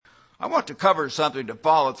I want to cover something to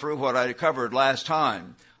follow through what I covered last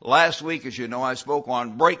time. Last week, as you know, I spoke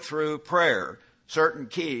on breakthrough prayer, certain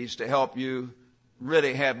keys to help you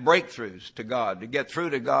really have breakthroughs to God, to get through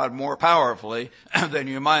to God more powerfully than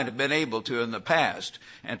you might have been able to in the past.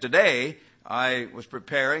 And today, I was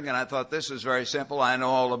preparing, and I thought this is very simple. I know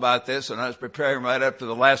all about this, and I was preparing right up to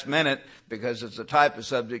the last minute because it's a type of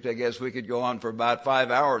subject I guess we could go on for about 5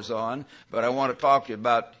 hours on. But I want to talk to you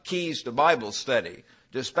about keys to Bible study,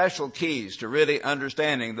 just special keys to really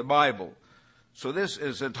understanding the Bible. So this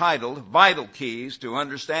is entitled Vital Keys to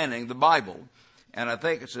Understanding the Bible. And I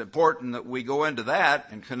think it's important that we go into that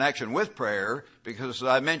in connection with prayer because, as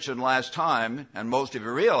I mentioned last time, and most of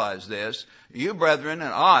you realize this, you brethren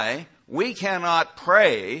and I, we cannot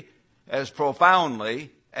pray as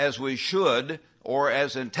profoundly as we should or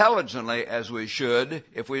as intelligently as we should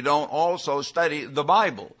if we don't also study the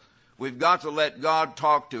Bible. We've got to let God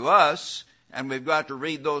talk to us, and we've got to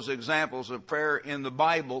read those examples of prayer in the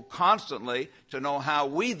Bible constantly to know how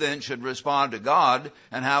we then should respond to God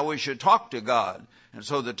and how we should talk to God. And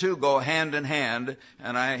so the two go hand in hand,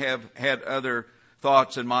 and I have had other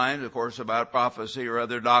thoughts in mind, of course, about prophecy or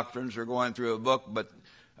other doctrines or going through a book, but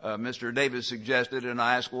Mr. Davis suggested, and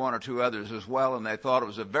I asked one or two others as well, and they thought it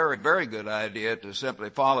was a very, very good idea to simply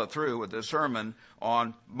follow through with a sermon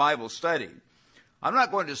on Bible study. I'm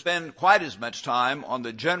not going to spend quite as much time on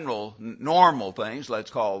the general, normal things,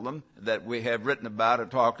 let's call them, that we have written about and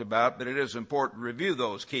talked about, but it is important to review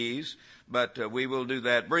those keys, but we will do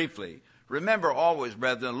that briefly. Remember always,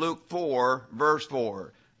 brethren, Luke 4, verse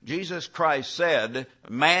 4. Jesus Christ said,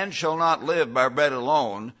 "Man shall not live by bread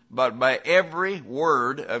alone, but by every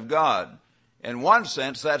word of God." In one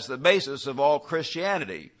sense, that's the basis of all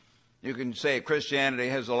Christianity. You can say Christianity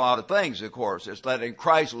has a lot of things, of course. It's letting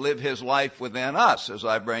Christ live his life within us, as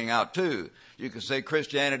I bring out too. You can say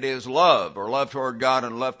Christianity is love, or love toward God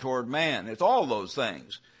and love toward man. It's all those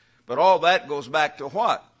things. But all that goes back to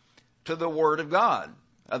what? To the Word of God.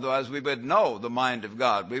 Otherwise we wouldn't know the mind of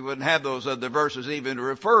God. We wouldn't have those other verses even to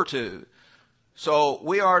refer to. So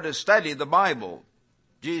we are to study the Bible.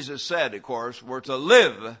 Jesus said, of course, we're to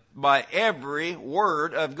live by every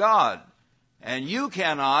word of God. And you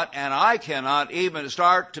cannot, and I cannot even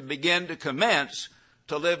start to begin to commence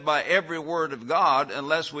to live by every word of God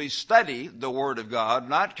unless we study the Word of God,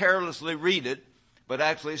 not carelessly read it, but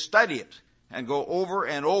actually study it and go over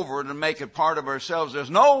and over it and make it part of ourselves.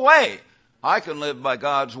 There's no way I can live by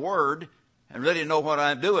God's Word and really know what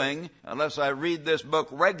I'm doing unless I read this book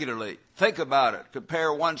regularly. Think about it.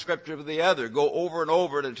 Compare one scripture with the other. Go over and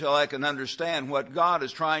over it until I can understand what God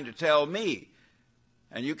is trying to tell me.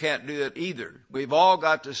 And you can't do it either. We've all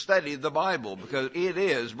got to study the Bible because it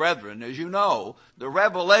is, brethren, as you know, the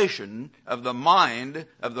revelation of the mind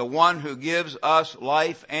of the one who gives us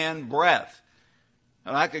life and breath.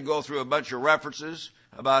 And I could go through a bunch of references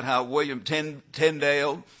about how William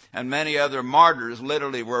Tyndale and many other martyrs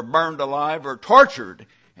literally were burned alive or tortured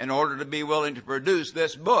in order to be willing to produce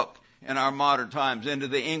this book in our modern times into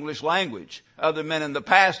the English language. Other men in the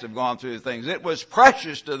past have gone through things. It was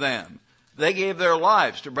precious to them. They gave their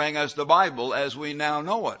lives to bring us the Bible as we now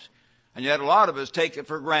know it. And yet a lot of us take it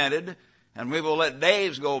for granted, and we will let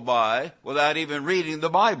days go by without even reading the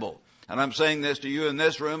Bible. And I'm saying this to you in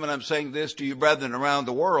this room, and I'm saying this to you brethren around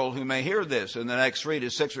the world who may hear this in the next 3 to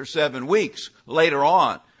 6 or 7 weeks later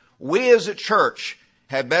on. We as a church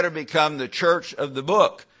had better become the church of the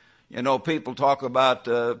book. You know, people talk about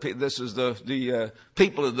this is the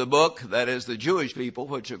people of the book, that is the Jewish people,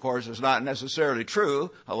 which of course is not necessarily true.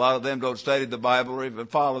 A lot of them don't study the Bible or even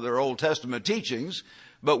follow their Old Testament teachings.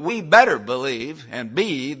 But we better believe and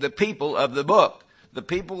be the people of the book, the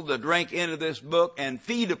people that drink into this book and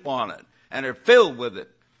feed upon it and are filled with it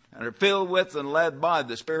and are filled with and led by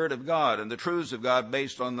the Spirit of God and the truths of God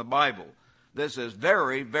based on the Bible. This is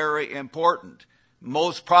very, very important.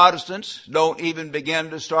 Most Protestants don't even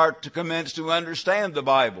begin to start to commence to understand the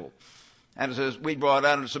Bible. And as we brought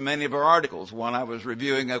out in so many of our articles, one I was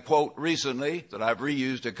reviewing a quote recently that I've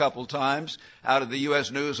reused a couple times out of the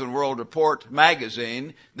U.S. News and World Report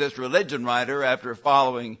magazine. This religion writer, after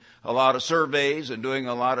following a lot of surveys and doing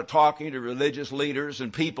a lot of talking to religious leaders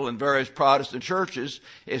and people in various Protestant churches,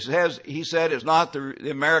 he said it's not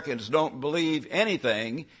the Americans don't believe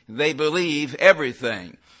anything, they believe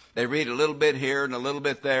everything. They read a little bit here and a little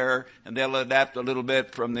bit there, and they'll adapt a little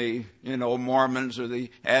bit from the, Mormons or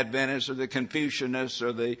the Adventists or the Confucianists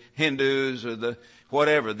or the Hindus or the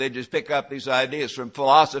whatever. They just pick up these ideas from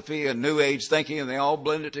philosophy and New Age thinking, and they all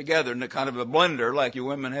blend it together in a kind of a blender, like you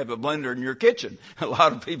women have a blender in your kitchen. A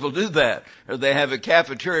lot of people do that. Or they have a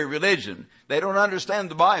cafeteria religion. They don't understand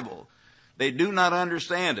the Bible. They do not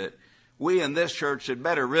understand it. we in this church should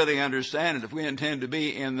better really understand it if we intend to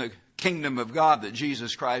be in the kingdom of God that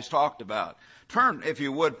Jesus Christ talked about. Turn, if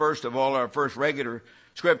you would, first of all, our first regular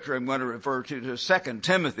scripture I'm going to refer to 2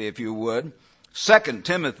 Timothy, if you would. 2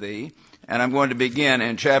 Timothy, and I'm going to begin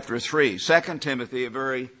in chapter 3. 2 Timothy, a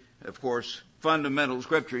very, of course, fundamental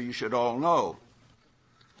scripture you should all know.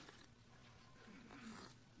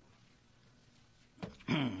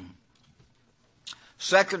 2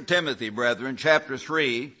 Timothy, brethren, chapter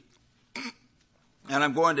 3, and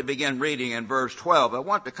I'm going to begin reading in verse 12. I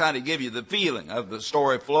want to kind of give you the feeling of the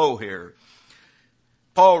story flow here.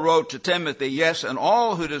 Paul wrote to Timothy, yes, and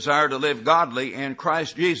all who desire to live godly in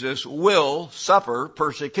Christ Jesus will suffer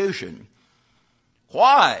persecution.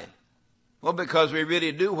 Why? Well, because we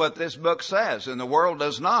really do what this book says, and the world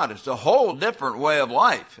does not. It's a whole different way of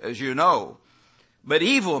life, as you know. But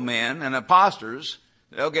evil men and impostors,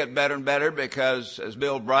 they'll get better and better because, as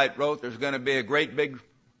Bill Bright wrote, there's going to be a great big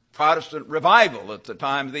Protestant revival at the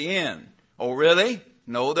time of the end. Oh, really?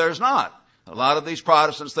 No, there's not. A lot of these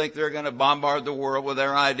Protestants think they're going to bombard the world with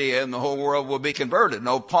their idea and the whole world will be converted.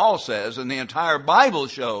 No, Paul says, and the entire Bible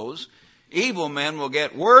shows, evil men will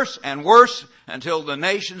get worse and worse until the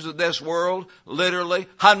nations of this world, literally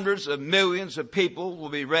hundreds of millions of people, will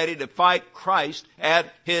be ready to fight Christ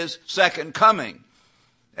at his second coming,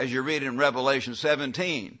 as you read in Revelation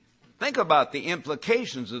 17. Think about the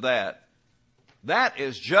implications of that. That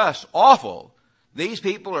is just awful. These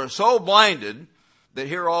people are so blinded that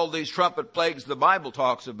hear all these trumpet plagues the Bible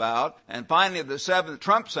talks about, and finally the seventh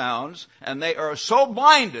trump sounds, and they are so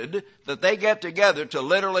blinded that they get together to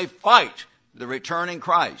literally fight the returning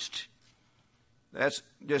Christ. That's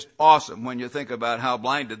just awesome when you think about how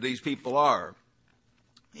blinded these people are.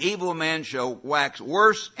 Evil men shall wax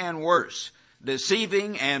worse and worse,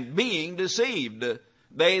 deceiving and being deceived.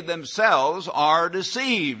 They themselves are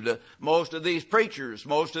deceived. Most of these preachers,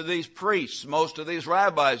 most of these priests, most of these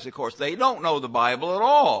rabbis, of course, they don't know the Bible at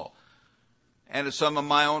all. And as some of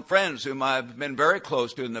my own friends whom I've been very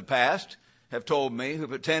close to in the past have told me,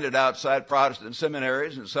 who've attended outside Protestant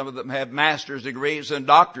seminaries, and some of them have master's degrees and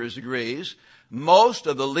doctor's degrees, most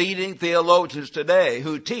of the leading theologians today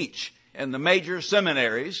who teach in the major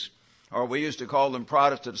seminaries, or we used to call them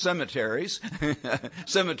Protestant cemeteries,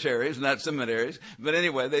 cemeteries, not seminaries, but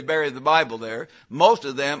anyway, they bury the Bible there. Most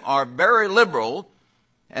of them are very liberal,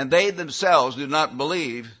 and they themselves do not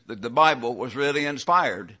believe that the Bible was really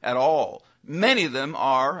inspired at all. Many of them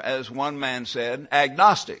are, as one man said,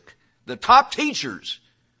 agnostic. The top teachers,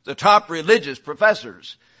 the top religious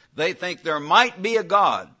professors, they think there might be a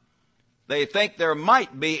God. They think there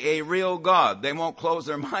might be a real God. They won't close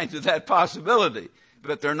their mind to that possibility.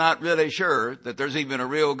 But they're not really sure that there's even a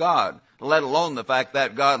real God, let alone the fact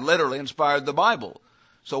that God literally inspired the Bible.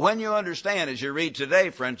 So when you understand, as you read today,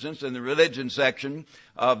 for instance, in the religion section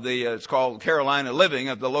of it's called Carolina Living,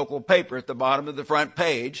 of the local paper at the bottom of the front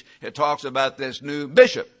page, it talks about this new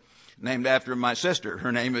bishop named after my sister.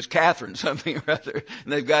 Her name is Catherine something or other.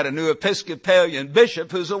 And they've got a new Episcopalian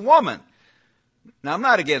bishop who's a woman. Now, I'm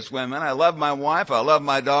not against women. I love my wife. I love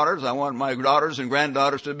my daughters. I want my daughters and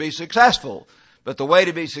granddaughters to be successful. But the way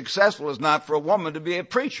to be successful is not for a woman to be a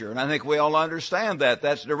preacher. And I think we all understand that.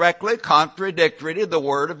 That's directly contradictory to the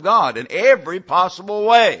Word of God in every possible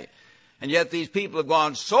way. And yet these people have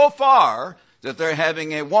gone so far that they're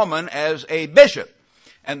having a woman as a bishop.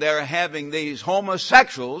 And they're having these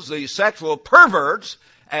homosexuals, these sexual perverts,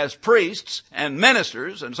 as priests and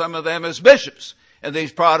ministers, and some of them as bishops in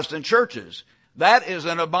these Protestant churches. That is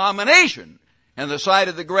an abomination in the sight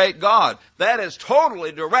of the great God. That is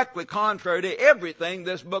totally directly contrary to everything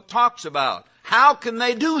this book talks about. How can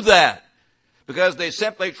they do that? Because they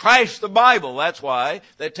simply trash the Bible. That's why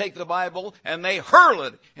they take the Bible and they hurl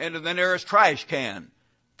it into the nearest trash can,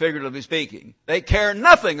 figuratively speaking. They care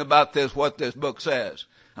nothing about what this book says,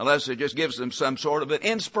 unless it just gives them some sort of an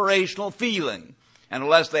inspirational feeling, and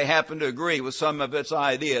unless they happen to agree with some of its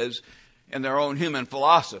ideas in their own human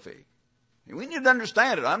philosophy. We need to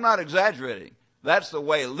understand it. I'm not exaggerating. That's the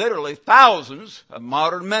way literally thousands of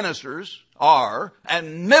modern ministers are,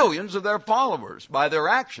 and millions of their followers, by their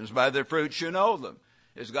actions, by their fruits you know them.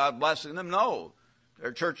 Is God blessing them? No.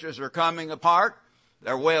 Their churches are coming apart.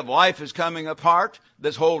 Their way of life is coming apart.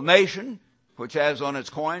 This whole nation, which has on its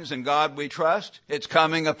coins, "In God we trust," it's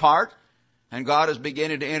coming apart. And God is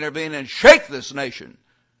beginning to intervene and shake this nation,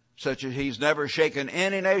 such as He's never shaken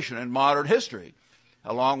any nation in modern history,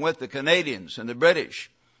 along with the Canadians and the British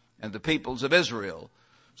and the peoples of Israel.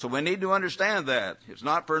 So we need to understand that. It's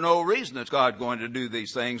not for no reason that God's going to do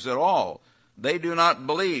these things at all. They do not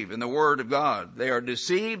believe in the Word of God. They are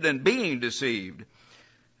deceived and being deceived.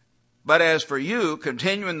 But as for you,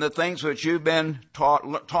 continue in the things which you've been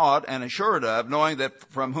taught and assured of, knowing that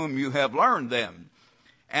from whom you have learned them,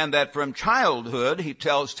 and that from childhood, he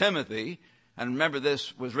tells Timothy, and remember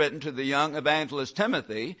this was written to the young evangelist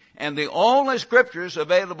Timothy, and the only scriptures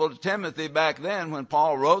available to Timothy back then when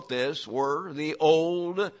Paul wrote this were the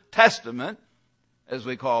Old Testament, as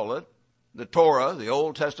we call it, the Torah, the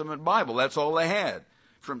Old Testament Bible. That's all they had.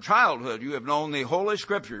 From childhood, you have known the Holy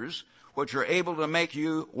Scriptures, which are able to make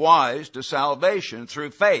you wise to salvation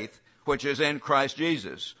through faith, which is in Christ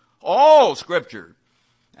Jesus. All Scripture.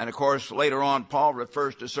 And of course, later on, Paul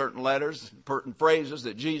refers to certain letters, certain phrases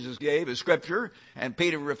that Jesus gave as Scripture, and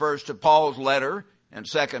Peter refers to Paul's letter in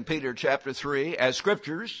 2 Peter chapter 3 as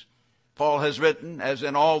Scriptures. Paul has written, as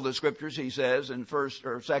in all the Scriptures, he says in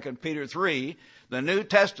 2 Peter 3, the New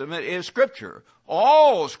Testament is Scripture.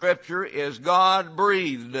 All Scripture is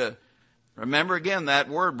God-breathed. Remember again that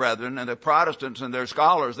word, brethren, and the Protestants and their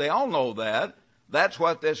scholars, they all know that. That's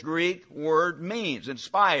what this Greek word means.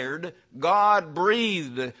 Inspired,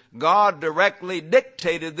 God-breathed. God directly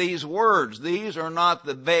dictated these words. These are not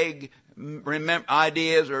the vague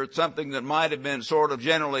ideas or something that might have been sort of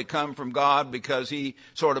generally come from God because he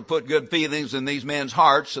sort of put good feelings in these men's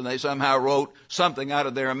hearts and they somehow wrote something out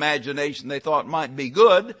of their imagination they thought might be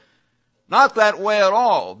good. Not that way at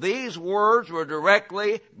all. These words were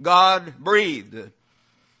directly God-breathed.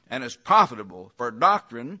 And it's profitable for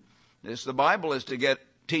doctrine. The Bible is to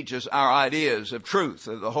teach us our ideas of truth,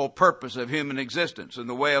 of the whole purpose of human existence and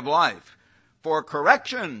the way of life. For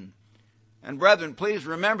correction. And brethren, please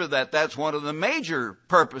remember that that's one of the major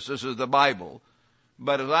purposes of the Bible.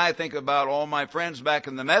 But as I think about all my friends back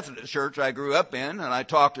in the Methodist church I grew up in, and I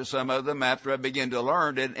talked to some of them after I began to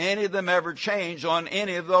learn, did any of them ever change on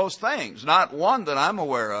any of those things? Not one that I'm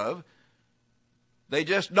aware of. They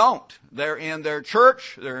just don't. They're in their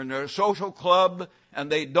church, they're in their social club, and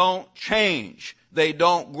they don't change. They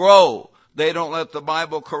don't grow. They don't let the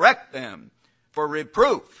Bible correct them. For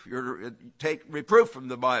reproof, take reproof from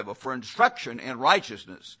the Bible, for instruction in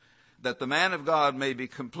righteousness, that the man of God may be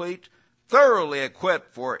complete, thoroughly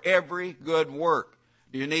equipped for every good work.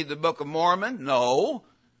 Do you need the Book of Mormon? No.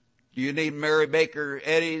 Do you need Mary Baker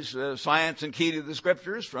Eddy's Science and Key to the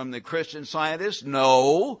Scriptures from the Christian Scientists?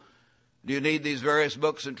 No. Do you need these various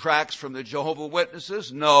books and tracts from the Jehovah's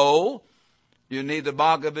Witnesses? No. Do you need the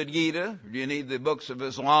Bhagavad Gita? Do you need the books of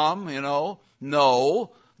Islam?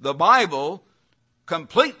 No. The Bible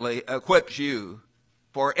completely equips you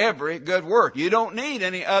for every good work. You don't need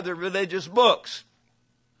any other religious books.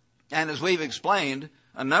 And as we've explained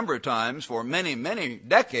a number of times, for many, many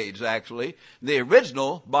decades actually, the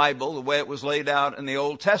original Bible, the way it was laid out in the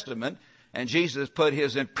Old Testament, and Jesus put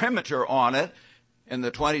his imprimatur on it in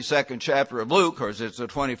the 22nd chapter of Luke, or it's the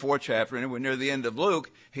 24th chapter, and we're near the end of Luke,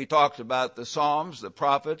 he talks about the Psalms, the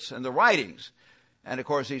prophets, and the writings. And of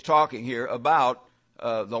course he's talking here about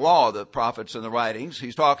the law, the prophets, and the writings.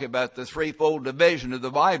 He's talking about the threefold division of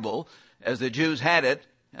the Bible as the Jews had it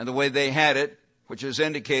and the way they had it, which is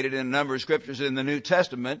indicated in a number of scriptures in the New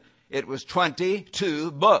Testament. It was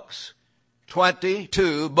 22 books.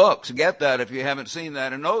 22 books. Get that if you haven't seen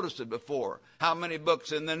that and noticed it before. How many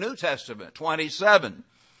books in the New Testament? 27.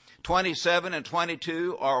 27 and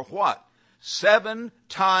 22 are what? 7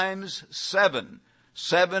 times 7.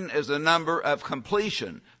 7 is the number of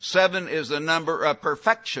completion. 7 is the number of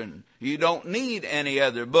perfection. You don't need any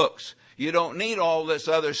other books. You don't need all this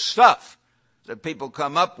other stuff that people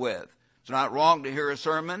come up with. It's not wrong to hear a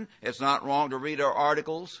sermon. It's not wrong to read our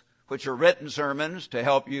articles, which are written sermons to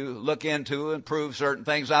help you look into and prove certain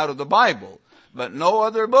things out of the Bible. But no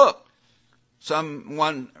other book.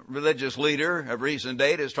 One religious leader of recent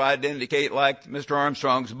date has tried to indicate, like Mr.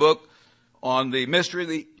 Armstrong's book on the mystery of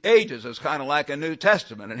the ages, is kind of like a New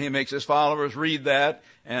Testament. And he makes his followers read that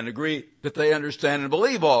and agree that they understand and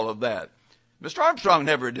believe all of that. Mr. Armstrong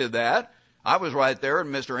never did that. I was right there,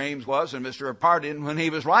 and Mr. Ames was, and Mr. Partin when he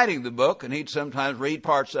was writing the book, and he'd sometimes read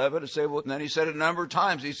parts of it and say, well, and then he said it a number of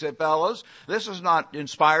times. He said, fellas, this is not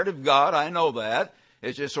inspired of God. I know that.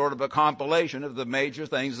 It's just sort of a compilation of the major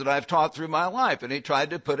things that I've taught through my life. And he tried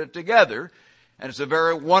to put it together, and it's a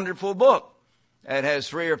very wonderful book. It has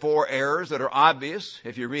 3 or 4 errors that are obvious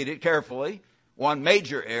if you read it carefully. One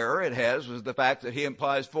major error it has was the fact that he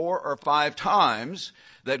implies 4 or 5 times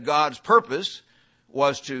that God's purpose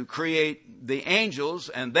was to create the angels,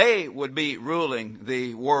 and they would be ruling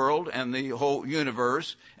the world and the whole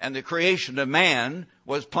universe, and the creation of man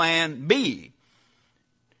was plan B.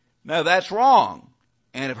 Now that's wrong.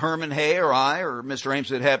 And if Herman Hay or I or Mr. Ames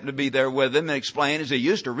had happened to be there with him and explain as he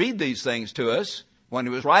used to read these things to us when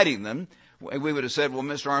he was writing them, we would have said, well,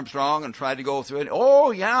 Mr. Armstrong, and tried to go through it.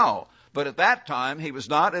 Oh, yeah, But at that time, he was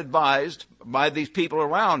not advised by these people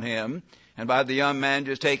around him and by the young man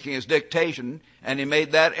just taking his dictation, and he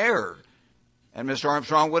made that error. And Mr.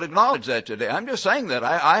 Armstrong would acknowledge that today. I'm just saying that.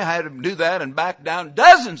 I had to do that and back down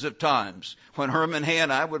dozens of times when Herman Hay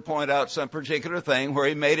and I would point out some particular thing where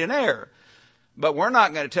he made an error. But we're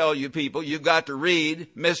not going to tell you people, you've got to read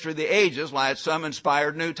Mystery of the Ages like some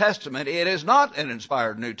inspired New Testament. It is not an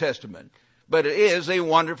inspired New Testament, but it is a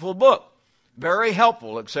wonderful book. Very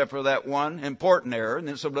helpful, except for that one important error, and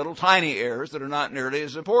then some little tiny errors that are not nearly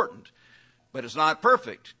as important. But it's not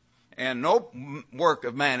perfect, and no work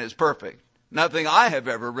of man is perfect. Nothing I have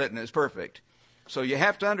ever written is perfect. So you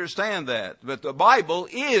have to understand that. But the Bible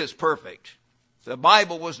is perfect. The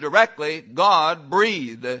Bible was directly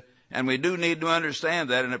God-breathed, and we do need to understand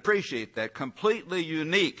that and appreciate that. Completely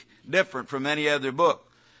unique, different from any other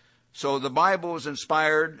book. So the Bible is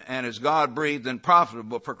inspired and is God-breathed and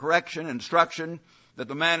profitable for correction, instruction, that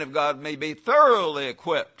the man of God may be thoroughly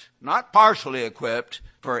equipped, not partially equipped,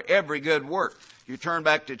 for every good work. You turn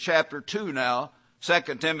back to chapter 2 now,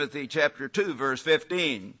 2 Timothy chapter 2, verse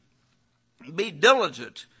 15. Be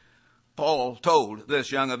diligent, Paul told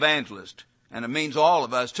this young evangelist. And it means all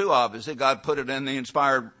of us too, obviously. God put it in the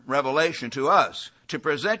inspired revelation to us. To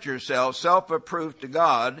present yourself self-approved to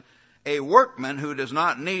God, a workman who does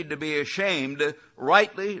not need to be ashamed,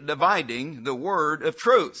 rightly dividing the word of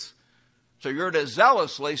truth. So you're to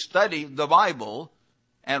zealously study the Bible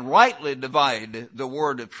and rightly divide the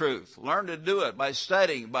word of truth. Learn to do it by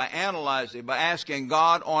studying, by analyzing, by asking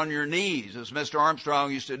God on your knees, as Mr.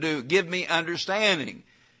 Armstrong used to do. Give me understanding.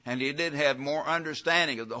 And he did have more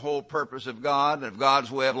understanding of the whole purpose of God and of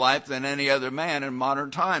God's way of life than any other man in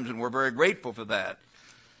modern times, and we're very grateful for that.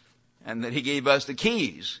 And that he gave us the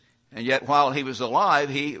keys. And yet while he was alive,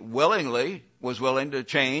 he willingly was willing to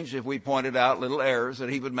change if we pointed out little errors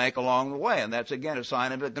that he would make along the way. And that's, again, a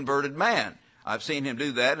sign of a converted man. I've seen him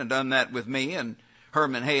do that and done that with me, and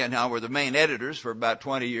Herman Hay and I were the main editors for about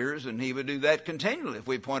 20 years, and he would do that continually if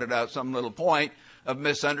we pointed out some little point of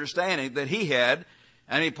misunderstanding that he had,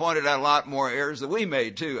 and he pointed out a lot more errors that we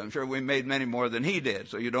made too. I'm sure we made many more than he did,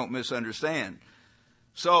 so you don't misunderstand.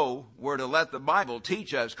 So we're to let the Bible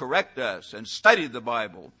teach us, correct us, and study the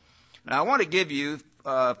Bible. Now I want to give you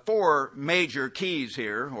 4 major keys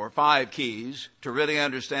here, or 5 keys, to really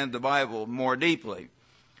understand the Bible more deeply.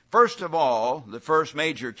 First of all, the first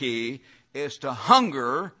major key is to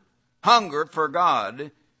hunger for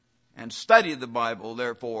God, and study the Bible,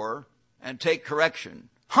 therefore, and take correction.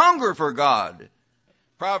 Hunger for God.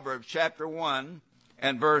 Proverbs chapter 1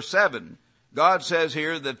 and verse 7. God says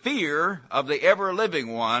here, the fear of the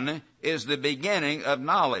ever-living one is the beginning of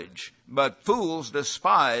knowledge, but fools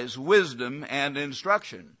despise wisdom and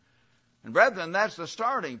instruction. And brethren, that's the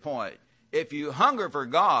starting point. If you hunger for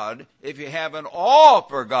God, if you have an awe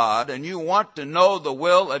for God, and you want to know the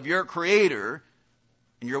will of your Creator,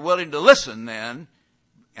 and you're willing to listen then,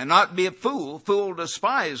 and not be a fool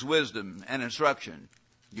despise wisdom and instruction.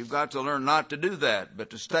 You've got to learn not to do that, but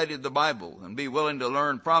to study the Bible and be willing to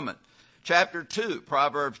learn from it. Chapter 2,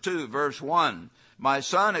 Proverbs 2, verse 1. My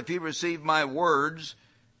son, if you receive my words,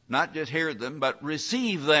 not just hear them, but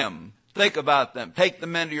receive them. Think about them. Take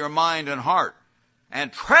them into your mind and heart.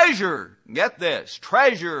 And treasure, get this,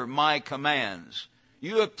 treasure my commands.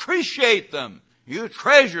 You appreciate them. You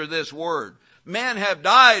treasure this word. Men have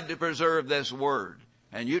died to preserve this word.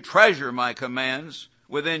 And you treasure my commands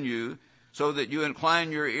within you, so that you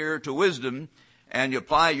incline your ear to wisdom and you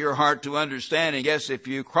apply your heart to understanding. Yes, if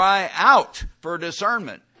you cry out for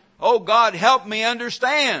discernment, oh God, help me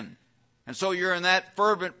understand. And so you're in that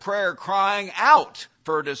fervent prayer crying out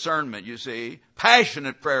for discernment, you see.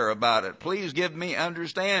 Passionate prayer about it. Please give me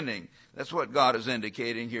understanding. That's what God is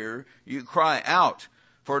indicating here. You cry out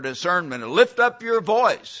for discernment and lift up your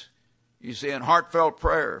voice, you see, in heartfelt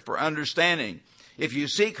prayer for understanding. If you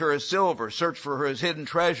seek her as silver, search for her as hidden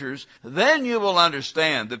treasures, then you will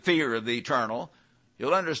understand the fear of the eternal.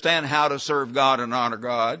 You'll understand how to serve God and honor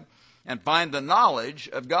God and find the knowledge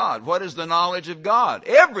of God. What is the knowledge of God?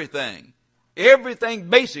 Everything. Everything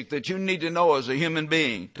basic that you need to know as a human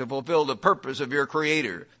being to fulfill the purpose of your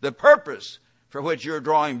Creator, the purpose for which you're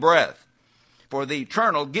drawing breath. For the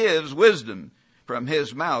eternal gives wisdom. From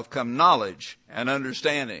his mouth come knowledge and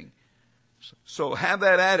understanding. So have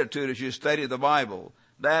that attitude as you study the Bible.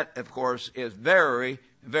 That, of course, is very,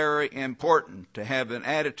 very important, to have an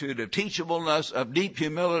attitude of teachableness, of deep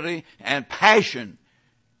humility and passion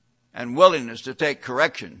and willingness to take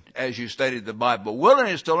correction as you study the Bible.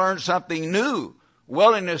 Willingness to learn something new.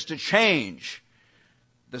 Willingness to change.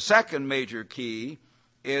 The second major key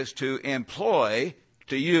is to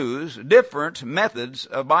use different methods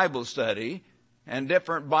of Bible study and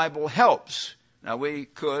different Bible helps. Now, we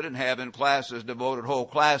could and have in classes devoted whole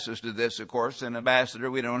classes to this, of course. And Ambassador,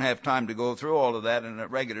 we don't have time to go through all of that in a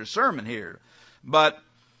regular sermon here. But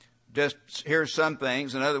just here's some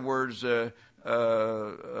things. In other words, the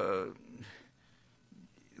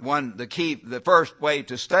first way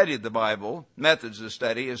to study the Bible, methods of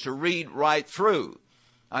study, is to read right through.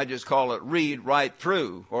 I just call it read right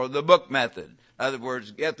through, or the book method. In other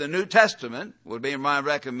words, get the New Testament, would be my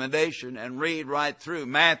recommendation, and read right through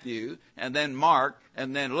Matthew, and then Mark,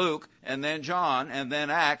 and then Luke, and then John, and then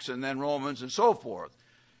Acts, and then Romans, and so forth.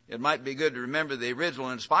 It might be good to remember the original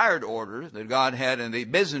inspired order that God had in the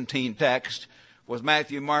Byzantine text was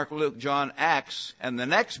Matthew, Mark, Luke, John, Acts, and the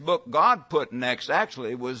next book God put next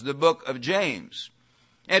actually was the book of James.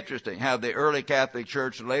 Interesting how the early Catholic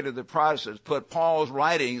Church and later the Protestants put Paul's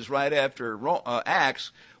writings right after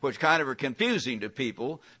Acts, which kind of are confusing to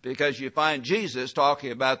people because you find Jesus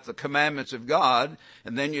talking about the commandments of God,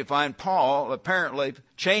 and then you find Paul apparently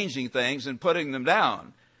changing things and putting them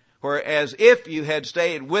down. Whereas if you had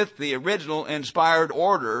stayed with the original inspired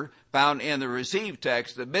order found in the received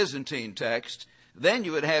text, the Byzantine text, then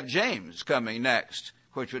you would have James coming next,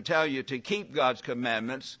 which would tell you to keep God's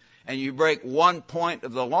commandments, and you break one point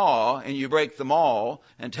of the law, and you break them all,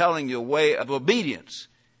 and telling you a way of obedience.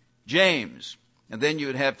 James. And then you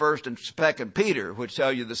would have 1st and 2nd Peter, which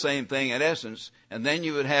tell you the same thing in essence. And then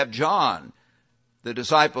you would have John, the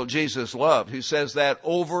disciple Jesus loved, who says that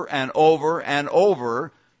over and over and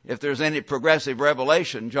over. If there's any progressive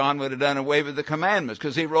revelation, John would have done away with the commandments,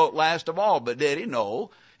 because he wrote last of all. But did he?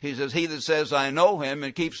 No. He says, he that says, I know him,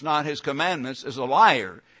 and keeps not his commandments is a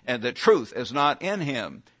liar, and the truth is not in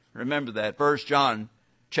him. Remember that. 1 John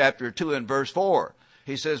chapter 2 and verse 4.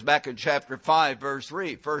 He says back in chapter 5, verse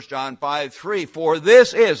 3, 1 John 5, 3, for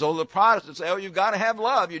this is, the Protestants say, you've got to have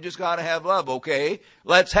love. You just got to have love. Okay,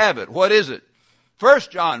 let's have it. What is it? 1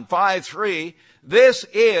 John 5, 3, this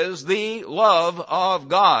is the love of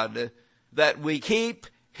God, that we keep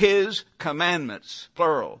his commandments,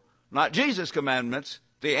 plural. Not Jesus' commandments.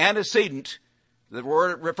 The antecedent the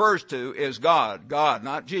word it refers to is God. God,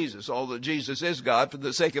 not Jesus, although Jesus is God for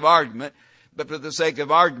the sake of argument. But for the sake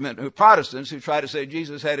of argument, Protestants who try to say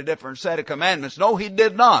Jesus had a different set of commandments. No, he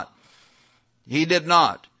did not. He did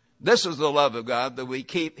not. This is the love of God, that we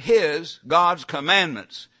keep God's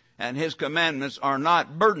commandments. And his commandments are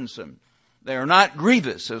not burdensome. They are not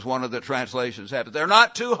grievous, as one of the translations have it. They're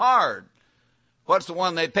not too hard. What's the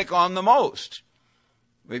one they pick on the most?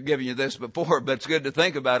 We've given you this before, but it's good to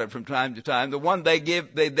think about it from time to time. The one they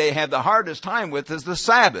have the hardest time with is the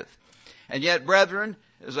Sabbath. And yet, brethren,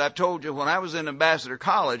 as I've told you, when I was in Ambassador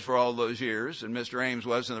College for all those years, and Mr. Ames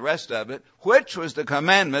was and the rest of it, which was the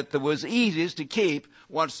commandment that was easiest to keep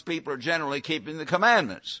once people are generally keeping the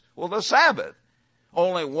commandments? Well, the Sabbath.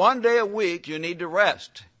 Only one day a week you need to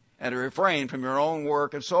rest and to refrain from your own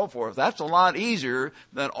work and so forth. That's a lot easier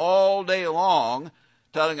than all day long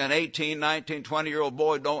telling an 18, 19, 20-year-old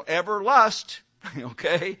boy, don't ever lust,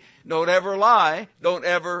 okay? Don't ever lie. Don't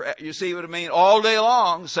ever, you see what I mean? All day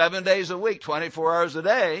long, 7 days a week, 24 hours a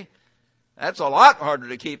day. That's a lot harder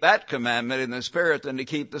to keep that commandment in the Spirit than to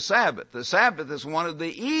keep the Sabbath. The Sabbath is one of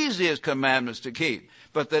the easiest commandments to keep.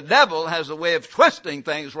 But the devil has a way of twisting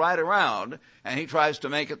things right around, and he tries to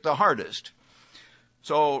make it the hardest.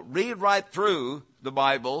 So read right through the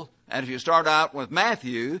Bible. And if you start out with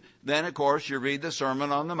Matthew, then, of course, you read the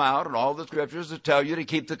Sermon on the Mount and all the scriptures that tell you to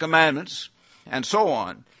keep the commandments and so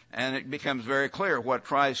on. And it becomes very clear what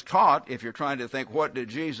Christ taught if you're trying to think, what did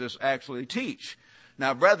Jesus actually teach?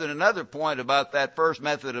 Now, brethren, another point about that first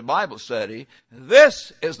method of Bible study,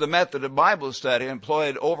 this is the method of Bible study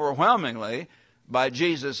employed overwhelmingly by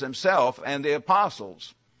Jesus himself and the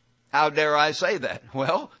apostles. How dare I say that?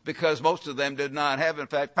 Well, because most of them did not have, in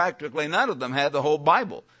fact, practically none of them had the whole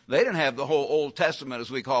Bible. They didn't have the whole Old Testament, as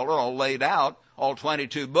we call it, all laid out, all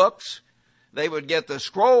 22 books. They would get the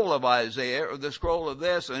scroll of Isaiah or the scroll of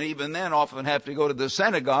this, and even then often have to go to the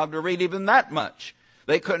synagogue to read even that much.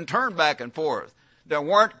 They couldn't turn back and forth. There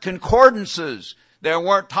weren't concordances. There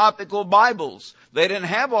weren't topical Bibles. They didn't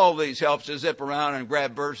have all these helps to zip around and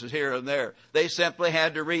grab verses here and there. They simply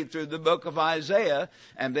had to read through the book of Isaiah,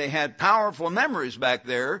 and they had powerful memories back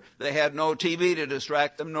there. They had no TV to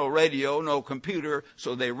distract them, no radio, no computer,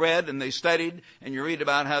 so they read and they studied, and you read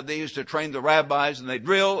about how they used to train the rabbis, and they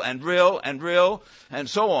drill and drill and drill and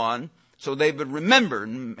so on, so they would remember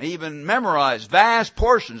and even memorize vast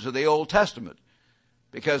portions of the Old Testament,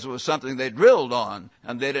 because it was something they drilled on,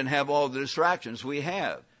 and they didn't have all the distractions we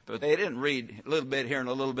have. But they didn't read a little bit here and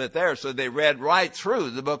a little bit there, so they read right through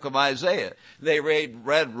the book of Isaiah. They read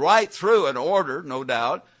right through in order, no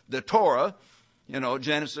doubt, the Torah,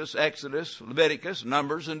 Genesis, Exodus, Leviticus,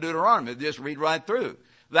 Numbers, and Deuteronomy. Just read right through.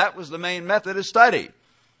 That was the main method of study.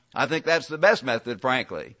 I think that's the best method,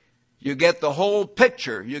 frankly. You get the whole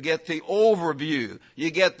picture. You get the overview.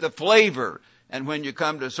 You get the flavor. And when you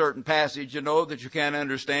come to a certain passage, that you can't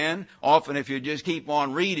understand, often if you just keep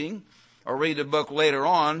on reading or read the book later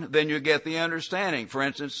on, then you get the understanding. For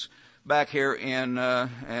instance, back here in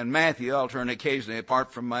Matthew, I'll turn occasionally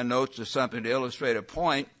apart from my notes to something to illustrate a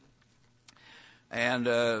point. And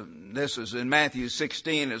this is in Matthew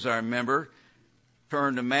 16, as I remember.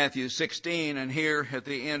 Turn to Matthew 16, and here at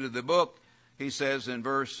the end of the book, he says in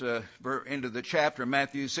into the chapter,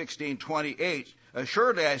 Matthew 16:28,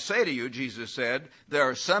 "Assuredly I say to you," Jesus said, "there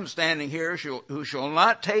are some standing here who shall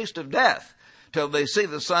not taste of death till they see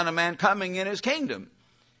the Son of Man coming in his kingdom."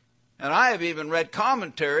 And I have even read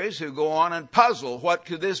commentaries who go on and puzzle, what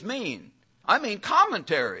could this mean? I mean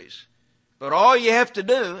commentaries. But all you have to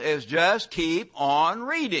do is just keep on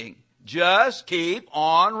reading. Just keep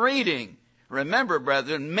on reading. Remember,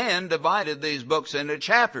 brethren, men divided these books into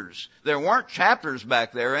chapters. There weren't chapters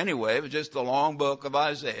back there anyway. It was just the long book of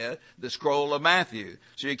Isaiah, the scroll of Matthew.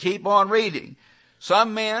 So you keep on reading.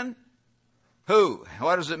 Some men,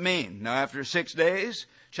 what does it mean? Now, after 6 days,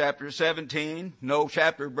 chapter 17, no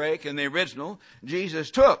chapter break in the original,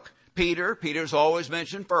 Jesus took Peter's always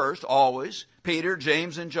mentioned first, always. Peter,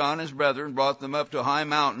 James, and John, his brethren, brought them up to a high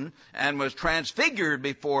mountain and was transfigured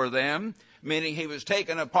before them, meaning he was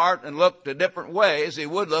taken apart and looked a different way as he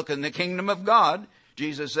would look in the kingdom of God.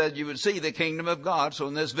 Jesus said you would see the kingdom of God, so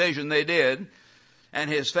in this vision they did. And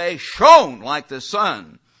his face shone like the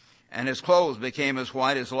sun, and his clothes became as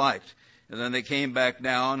white as light. And then they came back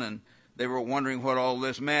down, and they were wondering what all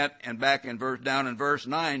this meant. And down in verse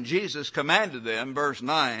 9, Jesus commanded them, verse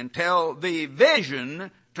 9, "Tell the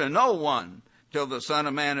vision to no one till the Son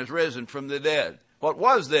of Man is risen from the dead." What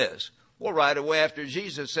was this? Well, right away after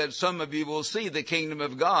Jesus said, "Some of you will see the kingdom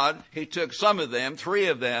of God," he took some of them, 3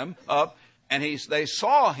 of them, up, and they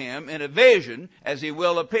saw him in a vision as he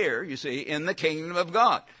will appear, you see, in the kingdom of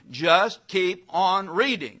God. Just keep on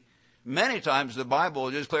reading. Many times the Bible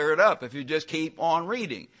will just clear it up if you just keep on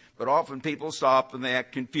reading. But often people stop and they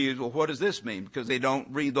act confused. Well, what does this mean? Because they don't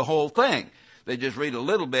read the whole thing. They just read a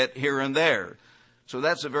little bit here and there. So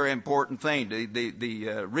that's a very important thing,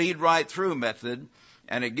 the read right through method.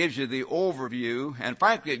 And it gives you the overview, and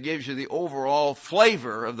frankly, it gives you the overall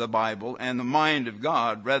flavor of the Bible and the mind of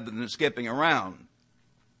God rather than skipping around.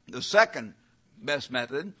 The second best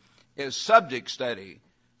method is subject study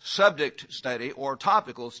or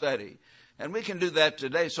topical study. And we can do that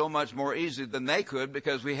today so much more easily than they could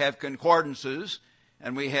because we have concordances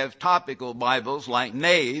and we have topical Bibles like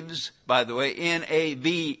Naves, by the way,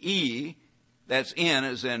 N-A-V-E. That's N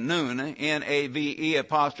as in noon, N-A-V-E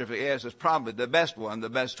apostrophe S is probably the best one, the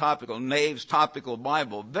best topical, Nave's Topical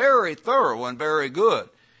Bible. Very thorough and very good.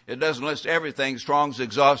 It doesn't list everything Strong's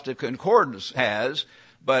Exhaustive Concordance has,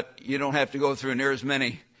 but you don't have to go through near as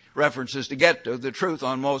many references to get to the truth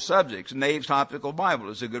on most subjects. Nave's Topical Bible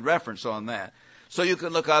is a good reference on that. So you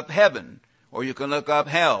can look up heaven, or you can look up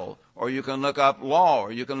hell, or you can look up law,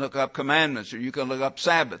 or you can look up commandments, or you can look up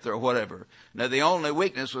Sabbath, or whatever. Now, the only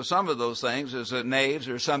weakness with some of those things is that Naves,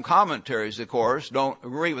 or some commentaries, of course, don't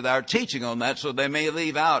agree with our teaching on that, so they may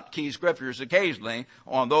leave out key scriptures occasionally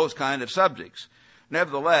on those kind of subjects.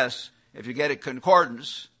 Nevertheless, if you get a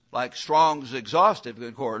concordance, like Strong's Exhaustive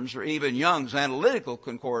Concordance, or even Young's Analytical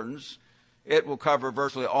Concordance, it will cover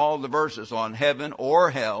virtually all the verses on heaven or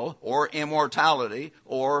hell or immortality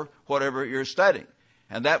or whatever you're studying.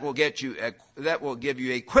 And that will give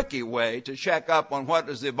you a quickie way to check up on what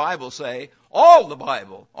does the Bible say, all the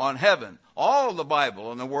Bible on heaven, all the Bible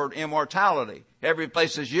on the word immortality. Every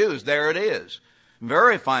place is used, there it is.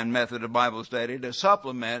 Very fine method of Bible study to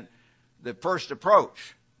supplement the first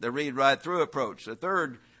approach, the read right through approach. The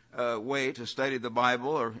third way to study the Bible,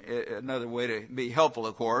 or another way to be helpful,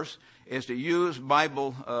 of course, is to use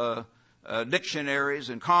Bible dictionaries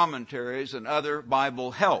and commentaries and other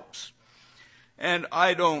Bible helps. And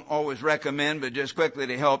I don't always recommend, but just quickly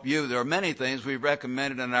to help you, there are many things we've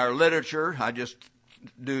recommended in our literature. I just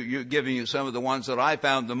giving you some of the ones that I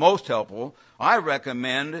found the most helpful. I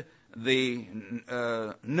recommend the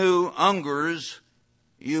New Unger's,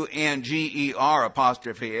 U-N-G-E-R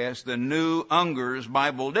apostrophe S, the New Unger's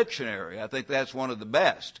Bible Dictionary. I think that's one of the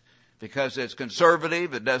best because it's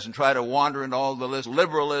conservative. It doesn't try to wander into all the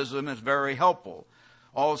liberalism. It's very helpful.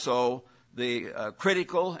 Also, the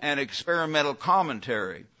critical and experimental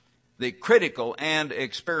commentary. The critical and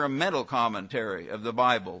experimental commentary of the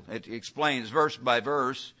Bible. It explains verse by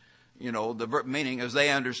verse, the meaning as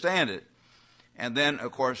they understand it. And then,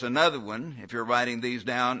 of course, another one, if you're writing these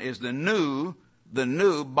down, is the New the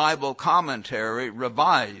New Bible Commentary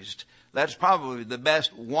Revised. That's probably the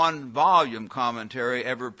best one-volume commentary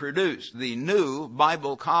ever produced. The New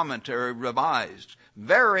Bible Commentary Revised.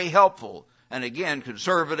 Very helpful. And again,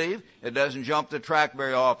 conservative. It doesn't jump the track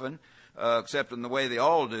very often, except in the way they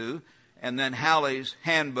all do. And then Halley's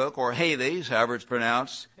Handbook, or Halley's, however it's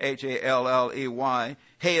pronounced, Halley,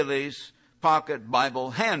 Halley's Pocket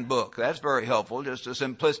Bible Handbook. That's very helpful. Just a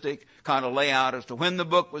simplistic kind of layout as to when the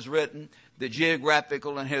book was written, the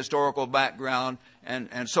geographical and historical background,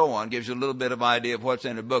 and so on. Gives you a little bit of idea of what's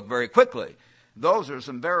in the book very quickly. Those are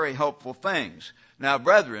some very helpful things. Now,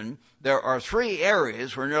 brethren, there are 3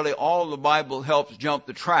 areas where nearly all the Bible helps jump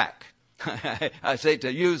the track. I say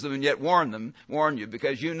to use them and yet warn you,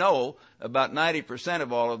 because you know about 90%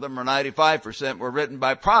 of all of them, or 95%, were written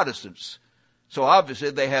by Protestants. So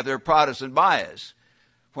obviously they have their Protestant bias.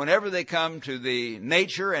 Whenever they come to the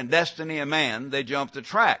nature and destiny of man, they jump the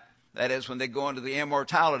track. That is, when they go into the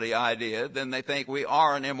immortality idea, then they think we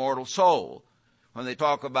are an immortal soul. When they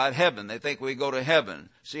talk about heaven, they think we go to heaven.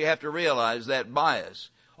 So you have to realize that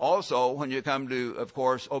bias. Also, when you come to, of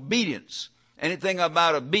course, obedience. Anything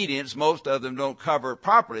about obedience, most of them don't cover it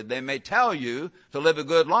properly. They may tell you to live a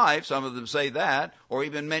good life, some of them say that, or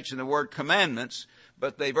even mention the word commandments,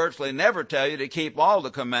 but they virtually never tell you to keep all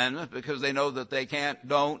the commandments because they know that they can't,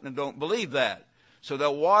 don't believe that. So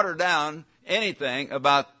they'll water down anything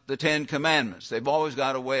about the 10 Commandments. They've always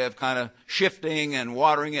got a way of kind of shifting and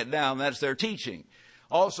watering it down. That's their teaching.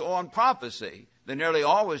 Also on prophecy. They nearly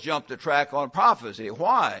always jump the track on prophecy.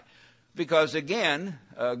 Why? Because again,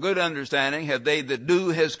 a good understanding have they that do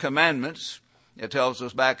his commandments. It tells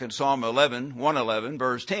us back in Psalm 111,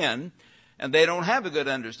 verse 10, and they don't have a good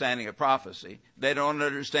understanding of prophecy. They don't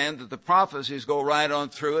understand that the prophecies go right on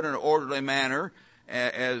through it in an orderly manner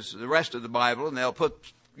as the rest of the Bible, and they'll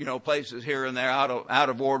put places here and there out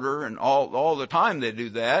of order, and all the time they do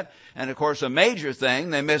that. And of course, a major thing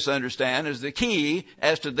they misunderstand is the key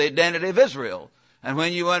as to the identity of Israel. And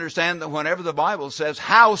when you understand that whenever the Bible says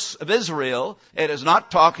house of Israel, it is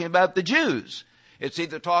not talking about the Jews. It's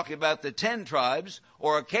either talking about the 10 tribes,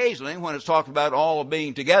 or occasionally when it's talking about all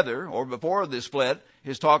being together, or before the split,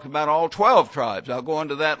 it's talking about all 12 tribes. I'll go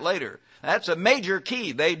into that later. That's a major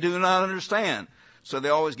key they do not understand. So they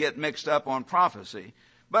always get mixed up on prophecy.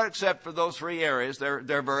 But except for those 3 areas,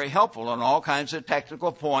 they're very helpful on all kinds of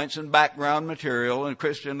technical points and background material and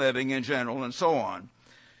Christian living in general and so on.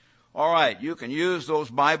 All right, you can use those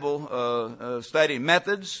Bible study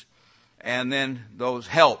methods and then those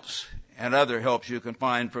helps and other helps you can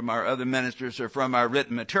find from our other ministers or from our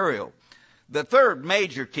written material. The third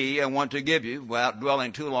major key I want to give you, without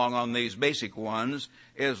dwelling too long on these basic ones,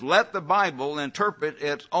 is let the Bible interpret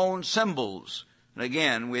its own symbols. And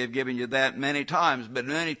again, we have given you that many times, but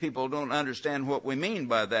many people don't understand what we mean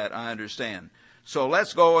by that, I understand. So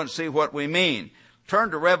let's go and see what we mean.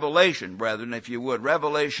 Turn to Revelation, brethren, if you would.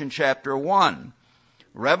 Revelation chapter 1.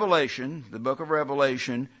 Revelation, the book of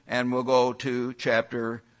Revelation, and we'll go to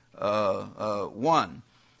chapter 1.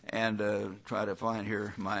 And try to find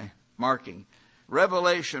here my marking.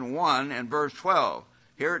 Revelation 1 and verse 12.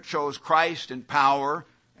 Here it shows Christ in power,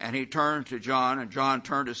 and he turned to John, and John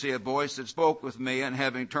turned to see a voice that spoke with me, and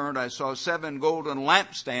having turned I saw 7 golden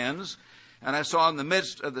lampstands, and I saw in the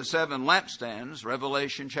midst of the 7 lampstands,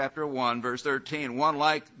 Revelation chapter 1, verse 13, one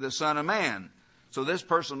like the Son of Man. So this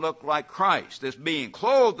person looked like Christ, this being,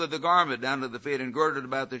 clothed with the garment down to the feet and girded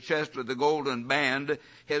about the chest with the golden band.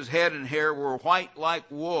 His head and hair were white like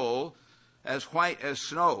wool, as white as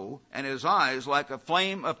snow, and his eyes like a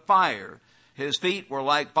flame of fire. His feet were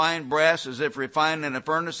like fine brass, as if refined in a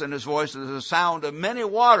furnace, and his voice is the sound of many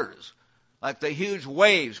waters, like the huge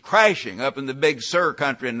waves crashing up in the Big Sur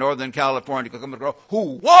country in Northern California.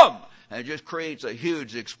 Who won? And it just creates a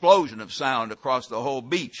huge explosion of sound across the whole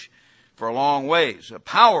beach for a long ways. A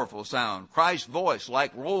powerful sound. Christ's voice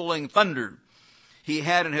like rolling thunder. He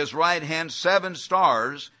had in his right hand 7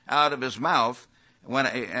 stars out of his mouth.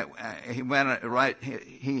 He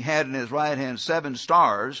had in his right hand 7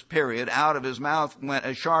 stars, period. Out of his mouth went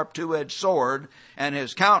a sharp 2-edged sword, and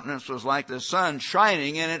his countenance was like the sun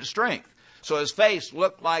shining in its strength. So his face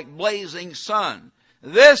looked like blazing sun.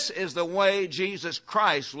 This is the way Jesus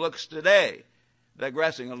Christ looks today.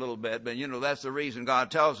 Digressing a little bit, but that's the reason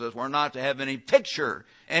God tells us we're not to have any picture,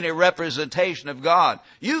 any representation of God.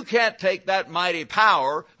 You can't take that mighty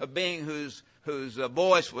power of being whose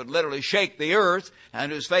voice would literally shake the earth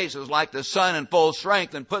and whose face is like the sun in full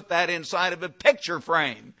strength and put that inside of a picture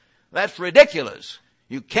frame. That's ridiculous.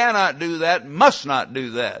 You cannot do that, must not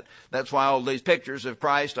do that. That's why all these pictures of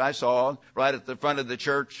Christ I saw right at the front of the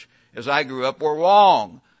church as I grew up were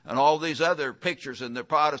wrong. and all these other pictures in the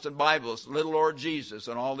Protestant Bibles, little Lord Jesus,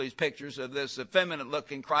 and all these pictures of this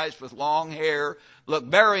effeminate-looking Christ with long hair, look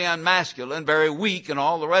very unmasculine, very weak, and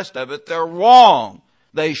all the rest of it. They're wrong.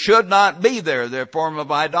 They should not be there. They're a form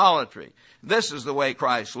of idolatry. This is the way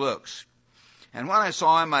Christ looks. And when I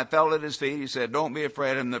saw him, I fell at his feet. He said, "Don't be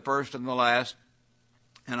afraid. I'm the first and the last,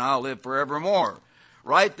 and I'll live forevermore.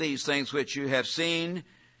 Write these things which you have seen,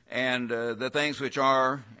 and the things which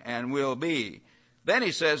are and will be." Then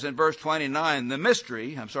he says in verse 29,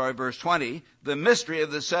 verse 20, the mystery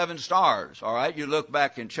of the 7 stars. All right, you look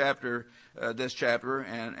back in this chapter,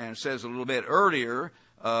 and it says a little bit earlier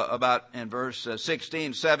about in verse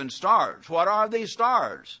 16, 7 stars. What are these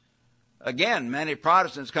stars? Again, many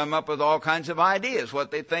Protestants come up with all kinds of ideas,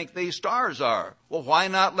 what they think these stars are. Well, why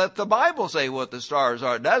not let the Bible say what the stars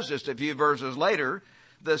are? It does just a few verses later.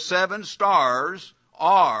 The 7 stars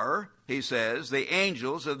are, he says, the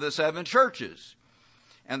angels of the 7 churches.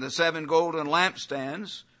 And the 7 golden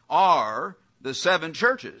lampstands are the 7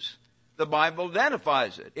 churches. The Bible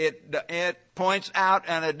identifies it. It points out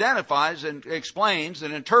and identifies and explains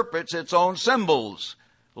and interprets its own symbols.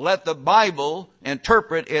 Let the Bible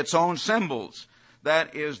interpret its own symbols.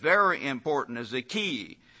 That is very important as a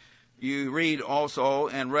key. You read also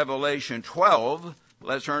in Revelation 12.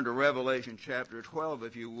 Let's turn to Revelation chapter 12,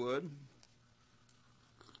 if you would.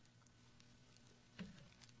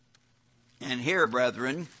 And here,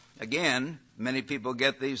 brethren, again, many people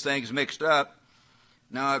get these things mixed up.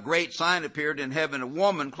 Now, a great sign appeared in heaven, a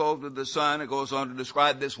woman clothed with the sun. It goes on to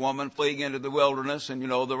describe this woman fleeing into the wilderness, and you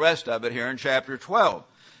know the rest of it here in chapter 12.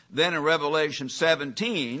 Then in Revelation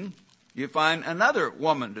 17, you find another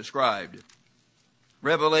woman described.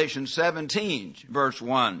 Revelation 17, verse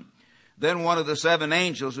 1. Then one of the 7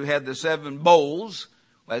 angels who had the 7 bowls,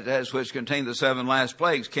 as which contained the 7 last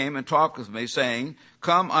plagues, came and talked with me, saying,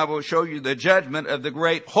 "Come, I will show you the judgment of the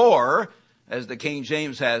great whore," as the King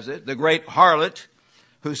James has it, the great harlot,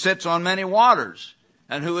 who sits on many waters.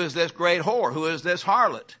 And who is this great whore? Who is this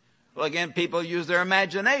harlot? Well, again, people use their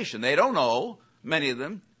imagination. They don't know, many of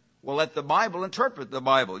them. Well, let the Bible interpret the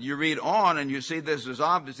Bible. You read on and you see this is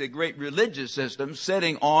obviously a great religious system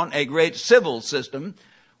sitting on a great civil system,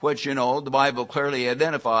 which, you know, the Bible clearly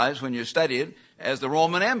identifies when you study it as the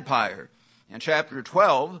Roman Empire. In chapter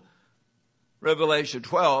 12, Revelation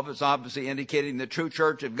 12, it's obviously indicating the true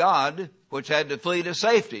church of God, which had to flee to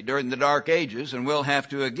safety during the Dark Ages and will have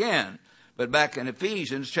to again. But back in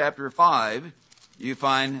Ephesians chapter 5, you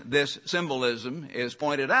find this symbolism is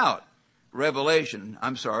pointed out.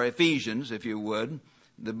 Ephesians, if you would,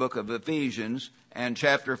 the book of Ephesians, and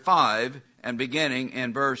chapter 5, and beginning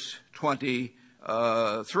in verse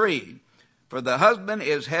 23. For the husband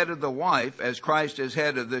is head of the wife, as Christ is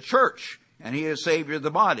head of the church, and he is Savior of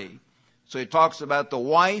the body. So he talks about the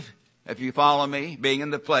wife, if you follow me, being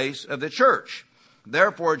in the place of the church.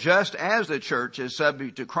 Therefore, just as the church is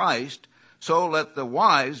subject to Christ, so let the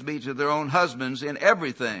wives be to their own husbands in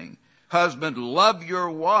everything. Husband, love your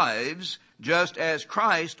wives, just as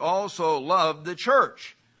Christ also loved the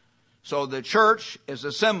church. So the church is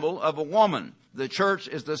a symbol of a woman. The church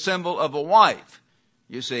is the symbol of a wife.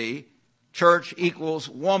 You see, church equals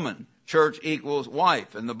woman. Church equals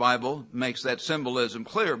wife. And the Bible makes that symbolism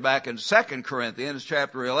clear back in 2 Corinthians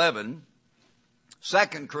chapter 11.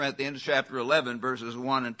 2 Corinthians chapter 11, verses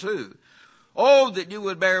 1 and 2. "Oh, that you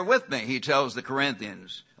would bear with me," he tells the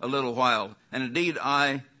Corinthians, "a little while. And indeed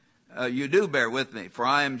you do bear with me, for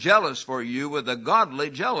I am jealous for you with a godly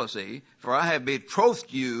jealousy, for I have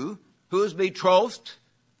betrothed you." Who is betrothed?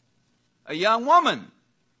 A young woman.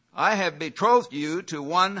 "I have betrothed you to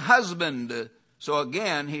one husband." So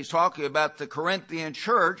again, he's talking about the Corinthian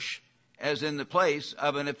church as in the place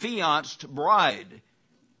of an affianced bride,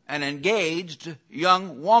 an engaged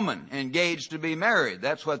young woman, engaged to be married.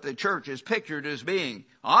 That's what the church is pictured as being.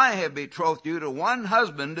 "I have betrothed you to one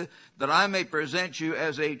husband, that I may present you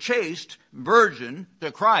as a chaste virgin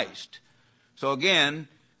to Christ." So again,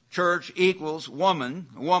 church equals woman,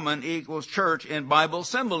 woman equals church in Bible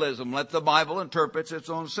symbolism. Let the Bible interpret its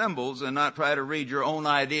own symbols and not try to read your own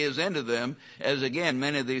ideas into them, as again,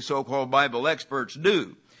 many of these so-called Bible experts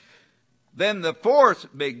do. Then the fourth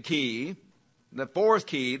key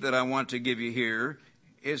that I want to give you here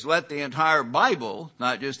is let the entire Bible,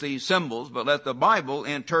 not just these symbols, but let the Bible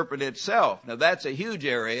interpret itself. Now that's a huge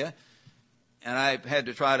area, and I had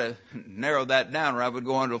to try to narrow that down, or I would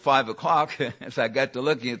go until 5 o'clock as I got to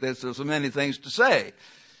looking at this. There's so many things to say.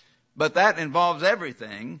 But that involves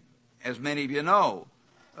everything, as many of you know.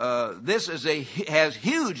 This has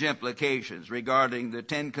huge implications regarding the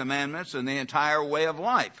 10 Commandments and the entire way of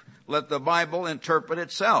life. Let the Bible interpret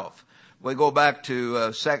itself. We go back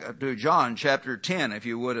to John chapter 10, if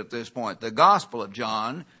you would, at this point. The Gospel of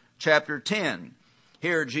John chapter 10.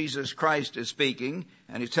 Here Jesus Christ is speaking,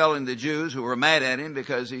 and he's telling the Jews who were mad at him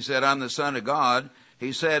because he said, I'm the Son of God.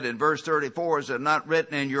 He said in verse 34, is it not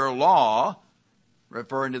written in your law,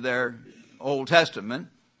 referring to their Old Testament,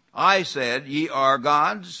 I said, ye are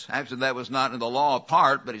gods. Actually, that was not in the law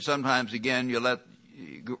part, but sometimes, again,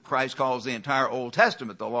 Christ calls the entire Old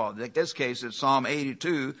Testament the law. In this case, it's Psalm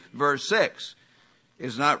 82, verse 6.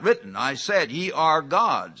 It's not written, I said, ye are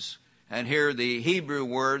gods. And here the Hebrew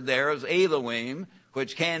word there is Elohim,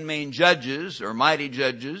 which can mean judges or mighty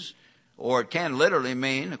judges, or it can literally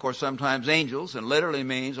mean, of course, sometimes angels, and literally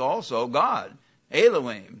means also God.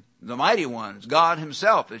 Elohim, the mighty ones, God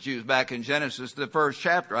himself is used back in Genesis, the first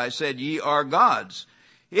chapter. I said, ye are gods.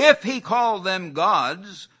 If he called them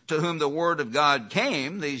gods, to whom the word of God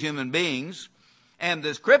came, these human beings, and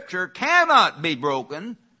the scripture cannot be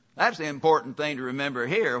broken, that's the important thing to remember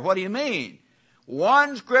here. What do you mean?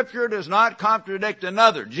 One scripture does not contradict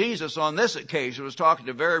another. Jesus on this occasion was talking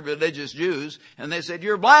to very religious Jews, and they said,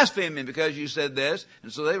 you're blaspheming because you said this.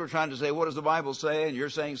 And so they were trying to say, what does the Bible say? And you're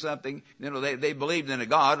saying something. They believed in a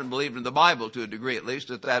God and believed in the Bible to a degree, at least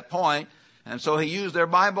at that point. And so he used their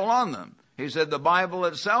Bible on them. He said, the Bible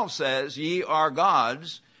itself says, ye are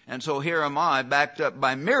gods. And so here am I, backed up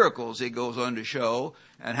by miracles, he goes on to show.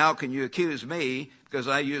 And how can you accuse me? Because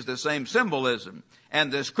I use the same symbolism.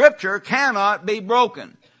 And the scripture cannot be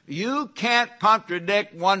broken. You can't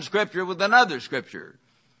contradict one scripture with another scripture.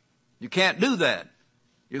 You can't do that.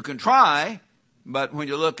 You can try, but when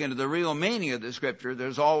you look into the real meaning of the scripture,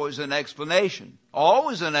 there's always an explanation.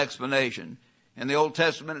 Always an explanation. In the Old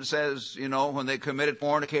Testament it says, when they committed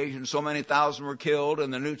fornication, so many thousand were killed,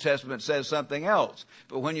 and the New Testament says something else.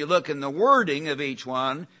 But when you look in the wording of each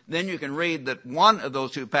one, then you can read that one of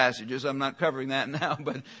those two passages, I'm not covering that now,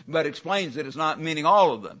 but explains that it's not meaning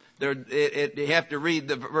all of them. You have to read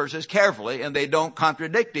the verses carefully, and they don't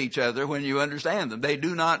contradict each other when you understand them. They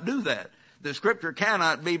do not do that. The scripture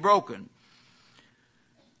cannot be broken.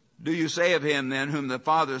 Do you say of him then, whom the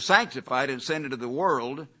Father sanctified and sent into the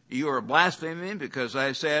world, you are blaspheming because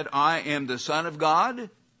I said, I am the Son of God?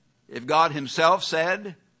 If God himself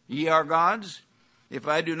said, ye are gods? If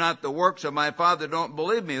I do not the works of my Father, don't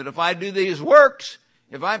believe me. But if I do these works,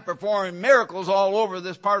 if I'm performing miracles all over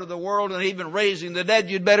this part of the world and even raising the dead,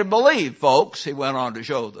 you'd better believe, folks. He went on to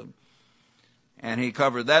show them. And he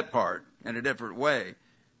covered that part in a different way.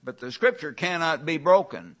 But the scripture cannot be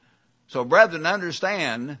broken. So brethren,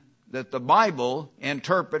 understand that the Bible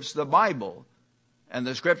interprets the Bible. And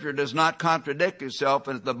the scripture does not contradict itself.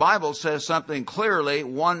 And if the Bible says something clearly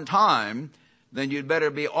one time, then you'd better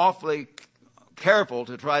be awfully careful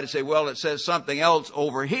to try to say, well, it says something else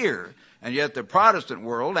over here. And yet the Protestant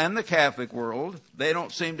world and the Catholic world, they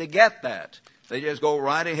don't seem to get that. They just go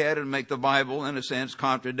right ahead and make the Bible, in a sense,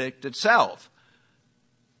 contradict itself.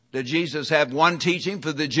 Did Jesus have one teaching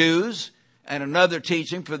for the Jews and another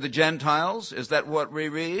teaching for the Gentiles? Is that what we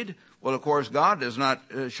read? Well, of course, God does not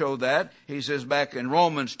show that. He says back in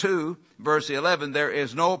Romans 2, verse 11, there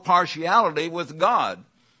is no partiality with God.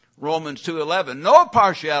 Romans 2:11, no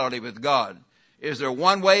partiality with God. Is there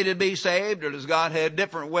one way to be saved, or does God have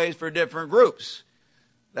different ways for different groups?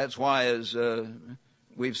 That's why, as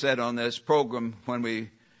we've said on this program, when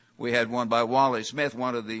we had one by Wally Smith,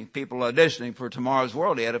 one of the people auditioning for Tomorrow's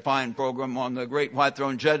World, he had a fine program on the Great White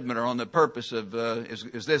Throne Judgment, or on the purpose of,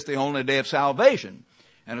 is this the only day of salvation?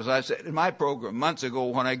 And as I said in my program months ago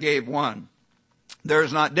when I gave one,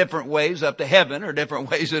 there's not different ways up to heaven or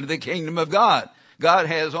different ways into the kingdom of God. God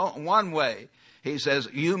has one way. He says,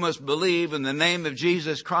 you must believe in the name of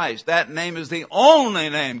Jesus Christ. That name is the only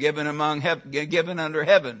name given under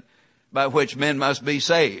heaven by which men must be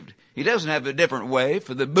saved. He doesn't have a different way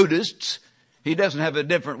for the Buddhists. He doesn't have a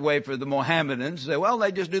different way for the Mohammedans. Say, well,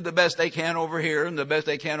 they just do the best they can over here and the best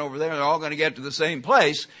they can over there. They're all going to get to the same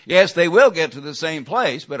place. Yes, they will get to the same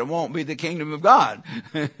place, but it won't be the kingdom of God.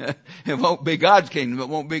 It won't be God's kingdom. It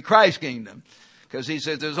won't be Christ's kingdom. Because he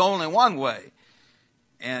says there's only one way.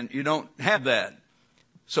 And you don't have that.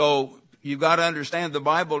 So you've got to understand the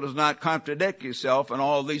Bible does not contradict itself in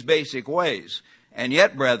all of these basic ways. And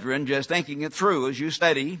yet, brethren, just thinking it through as you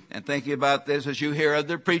study and thinking about this as you hear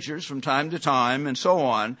other preachers from time to time and so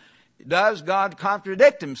on, does God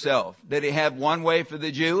contradict himself? Did he have one way for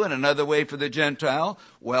the Jew and another way for the Gentile?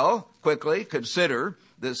 Well, quickly consider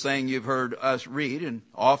this thing you've heard us read, and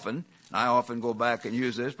often, I often go back and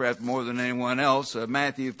use this, perhaps more than anyone else,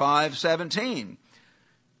 Matthew 5:17.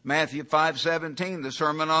 Matthew 5:17, the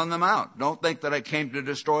Sermon on the Mount. Don't think that I came to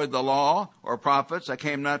destroy the law or prophets. I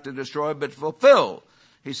came not to destroy but fulfill.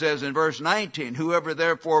 He says in verse 19, whoever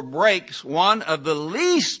therefore breaks one of the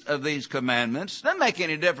least of these commandments, doesn't make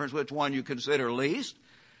any difference which one you consider least,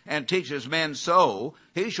 and teaches men so,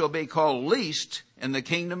 he shall be called least in the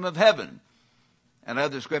kingdom of heaven. And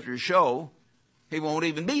other scriptures show he won't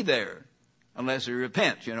even be there unless he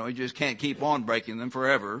repents. You know, he just can't keep on breaking them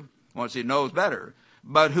forever once he knows better.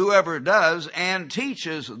 But whoever does and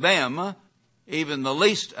teaches them, even the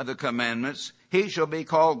least of the commandments, he shall be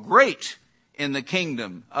called great in the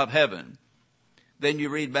kingdom of heaven. Then you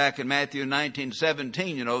read back in Matthew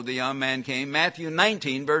 19:17, you know, the young man came. Matthew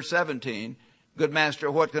 19, verse 17, good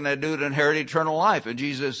master, what can I do to inherit eternal life? And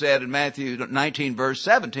Jesus said in Matthew 19, verse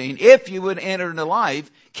 17, if you would enter into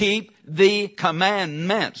life, keep the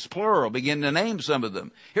commandments, plural, begin to name some of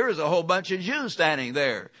them. Here's a whole bunch of Jews standing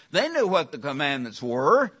there. They knew what the commandments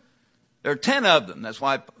were. There are 10 of them. That's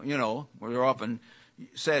why, you know, we're often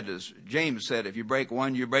said, as James said, if you break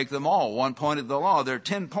one, you break them all. One point of the law. There are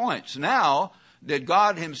 10 points. Now, did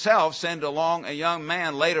God himself send along a young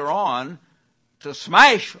man later on to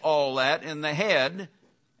smash all that in the head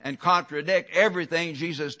and contradict everything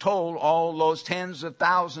Jesus told all those tens of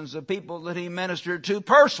thousands of people that he ministered to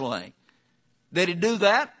personally? Did he do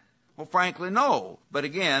that? Well, frankly, no. But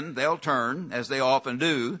again, they'll turn, as they often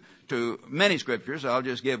do, to many scriptures. I'll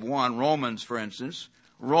just give one, Romans, for instance.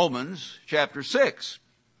 Romans chapter 6.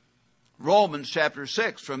 Romans chapter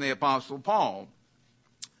 6 from the Apostle Paul.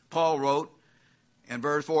 Paul wrote in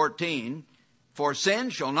verse 14, for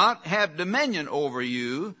sin shall not have dominion over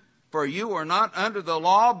you, for you are not under the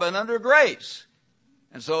law, but under grace.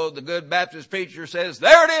 And so the good Baptist preacher says,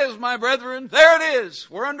 there it is, my brethren, there it is.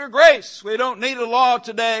 We're under grace. We don't need a law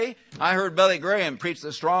today. I heard Billy Graham preach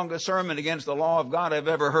the strongest sermon against the law of God I've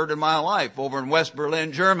ever heard in my life over in West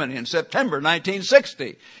Berlin, Germany in September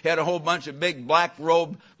 1960. He had a whole bunch of big black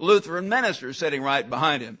robe Lutheran ministers sitting right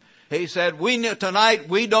behind him. He said, tonight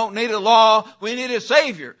we don't need a law, we need a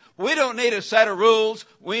Savior. We don't need a set of rules,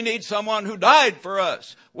 we need someone who died for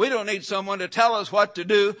us. We don't need someone to tell us what to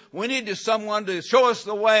do, we need someone to show us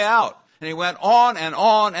the way out. And he went on and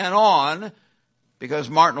on and on, because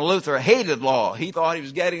Martin Luther hated law. He thought he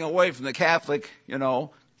was getting away from the Catholic,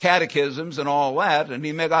 catechisms and all that, and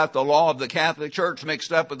he got the law of the Catholic Church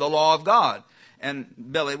mixed up with the law of God. And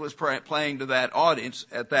Billy was playing to that audience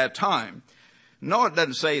at that time. No, it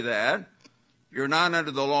doesn't say that. You're not under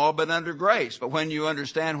the law, but under grace. But when you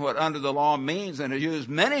understand what under the law means, and it's used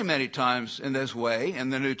many, many times in this way in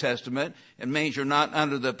the New Testament, it means you're not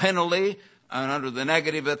under the penalty and under the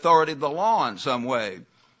negative authority of the law in some way.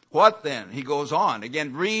 What then? He goes on.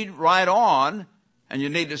 Again, read right on, and you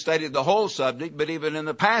need to study the whole subject, but even in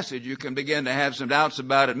the passage you can begin to have some doubts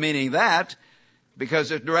about it, meaning that, because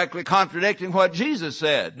it's directly contradicting what Jesus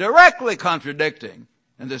said. Directly contradicting.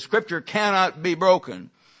 And the scripture cannot be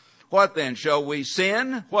broken. What then? Shall we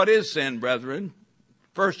sin? What is sin, brethren?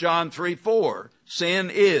 1 John 3:4.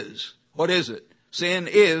 Sin is. What is it? Sin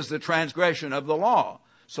is the transgression of the law.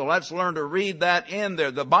 So let's learn to read that in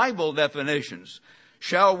there. The Bible definitions.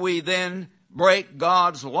 Shall we then break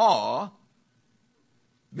God's law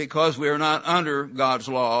because we are not under God's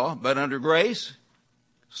law, but under grace?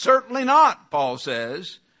 Certainly not, Paul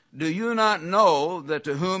says. Do you not know that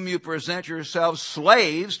to whom you present yourselves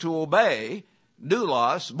slaves to obey,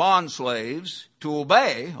 doulos, bond slaves, to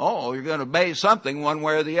obey? Oh, you're going to obey something one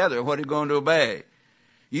way or the other. What are you going to obey?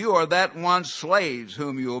 You are that one slaves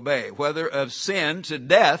whom you obey, whether of sin to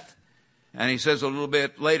death. And he says a little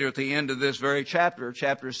bit later at the end of this very chapter,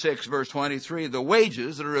 chapter 6, verse 23, the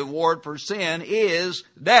wages, the reward for sin is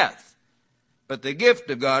death. But the gift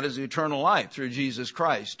of God is eternal life through Jesus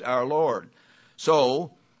Christ, our Lord.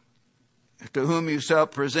 So, to whom you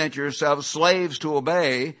present yourselves slaves to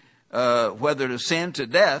obey, whether to sin to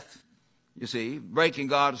death, you see, breaking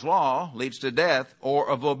God's law leads to death, or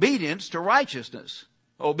of obedience to righteousness.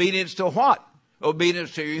 Obedience to what?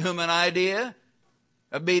 Obedience to your human idea?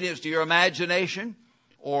 Obedience to your imagination?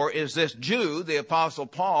 Or is this Jew, the Apostle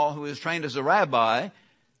Paul, who is trained as a rabbi,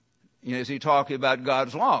 is he talking about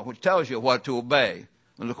God's law, which tells you what to obey?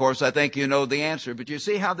 And of course, I think you know the answer, but you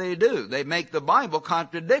see how they do. They make the Bible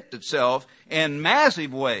contradict itself in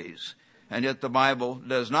massive ways, and yet the Bible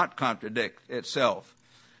does not contradict itself.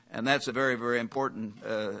 And that's a very, very important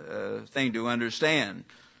thing to understand.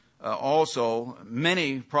 Also,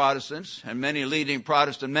 many Protestants and many leading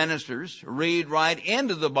Protestant ministers read right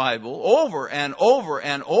into the Bible over and over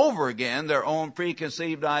and over again their own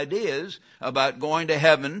preconceived ideas about going to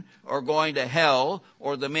heaven or going to hell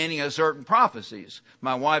or the meaning of certain prophecies.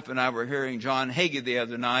 My wife and I were hearing John Hagee the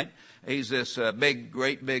other night. He's this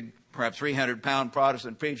great big perhaps 300-pound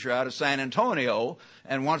Protestant preacher out of San Antonio.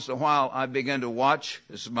 And once in a while I begin to watch,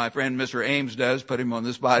 this is my friend Mr. Ames does, put him on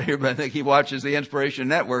the spot here, but I think he watches the Inspiration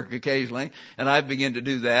Network occasionally. And I begin to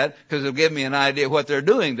do that because it'll give me an idea what they're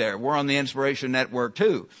doing there. We're on the Inspiration Network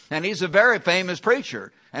too. And he's a very famous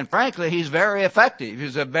preacher. And frankly, he's very effective.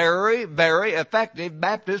 He's a very, very effective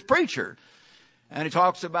Baptist preacher. And he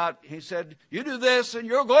talks about, he said, you do this and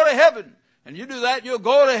you'll go to heaven. And you do that, you'll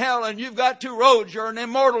go to hell, and you've got two roads. You're an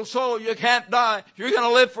immortal soul. You can't die. You're going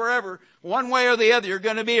to live forever. One way or the other, you're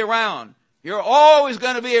going to be around. You're always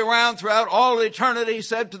going to be around throughout all eternity, he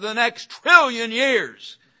said, to the next trillion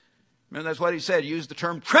years. Remember, that's what he said. He used the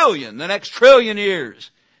term trillion, the next trillion years.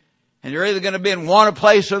 And you're either going to be in one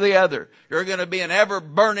place or the other. You're going to be in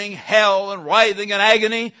ever-burning hell and writhing in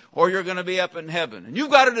agony, or you're going to be up in heaven. And you've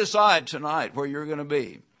got to decide tonight where you're going to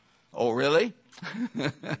be. Oh, really?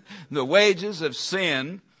 The wages of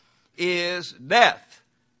sin is death.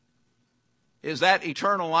 Is that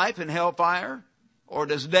eternal life in hellfire? Or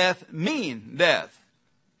does death mean death?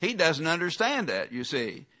 He doesn't understand that, you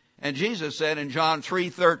see. And Jesus said in John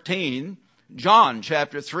 3:13, John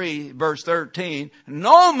chapter 3 verse 13,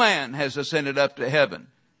 no man has ascended up to heaven.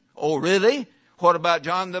 Oh, really? What about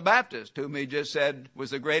John the Baptist, whom he just said was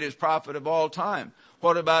the greatest prophet of all time?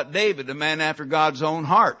 What about David, a man after God's own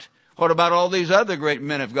heart? What about all these other great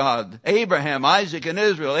men of God? Abraham, Isaac, and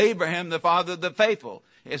Israel. Abraham, the father of the faithful.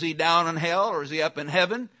 Is he down in hell or is he up in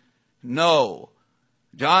heaven? No.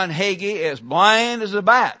 John Hagee is blind as a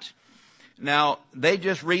bat. Now, they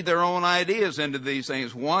just read their own ideas into these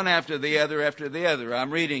things, one after the other after the other. I'm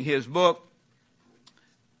reading his book,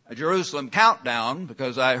 A Jerusalem Countdown,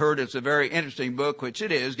 because I heard it's a very interesting book, which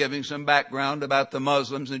it is, giving some background about the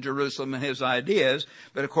Muslims in Jerusalem and his ideas.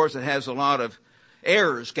 But of course it has a lot of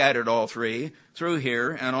errors scattered all through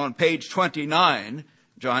here. And on page 29,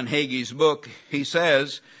 John Hagee's book, he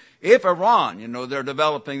says, if Iran, they're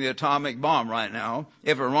developing the atomic bomb right now,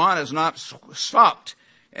 if Iran is not stopped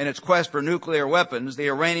in its quest for nuclear weapons, the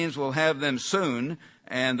Iranians will have them soon,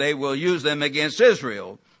 and they will use them against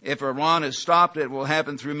Israel. If Iran is stopped, it will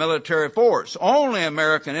happen through military force. Only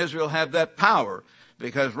America and Israel have that power,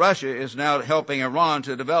 because Russia is now helping Iran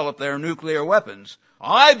to develop their nuclear weapons.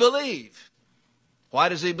 I believe. Why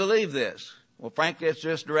does he believe this? Well, frankly, it's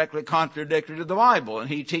just directly contradictory to the Bible. And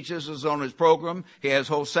he teaches us on his program. He has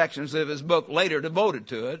whole sections of his book later devoted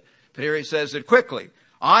to it. But here he says it quickly.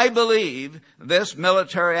 I believe this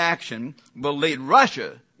military action will lead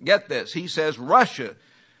Russia. Get this. He says Russia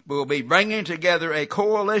will be bringing together a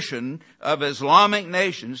coalition of Islamic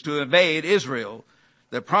nations to invade Israel.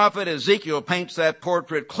 The prophet Ezekiel paints that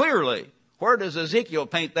portrait clearly. Where does Ezekiel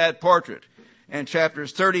paint that portrait? In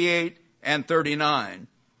chapters 38 and 39.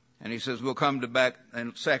 And he says we'll come to back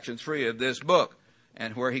in section 3 of this book,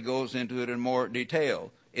 and where he goes into it in more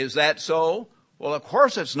detail. Is that so? Well, of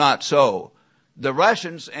course it's not so. The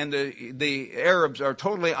Russians and the Arabs are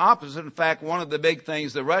totally opposite. In fact, one of the big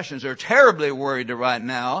things the Russians are terribly worried right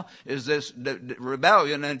now is this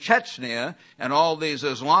rebellion in Chechnya, and all these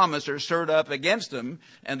Islamists are stirred up against them,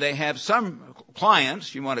 and they have some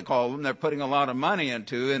clients, you want to call them, they're putting a lot of money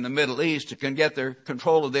into in the Middle East to can get their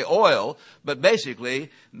control of the oil. But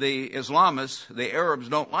basically, the Islamists, the Arabs,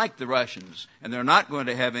 don't like the Russians, and they're not going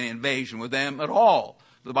to have any invasion with them at all.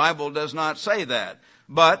 The Bible does not say that.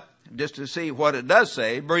 But just to see what it does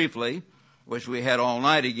say briefly, which we had all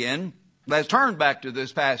night again, let's turn back to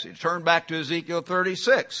this passage. Turn back to Ezekiel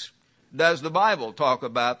 36. Does the Bible talk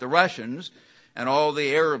about the Russians and all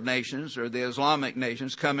the Arab nations or the Islamic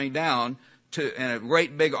nations coming down in a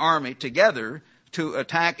great big army together to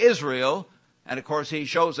attack Israel? And of course he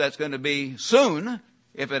shows that's going to be soon,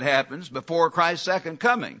 if it happens, before Christ's second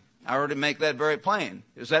coming. I already make that very plain.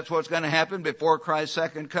 Is that what's going to happen before Christ's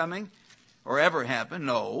second coming? Or ever happen?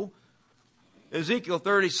 No. Ezekiel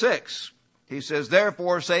 36, he says,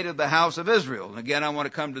 therefore say to the house of Israel. And again, I want to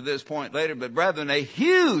come to this point later, but brethren, a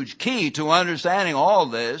huge key to understanding all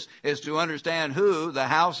this is to understand who the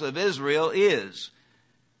house of Israel is.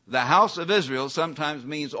 The house of Israel sometimes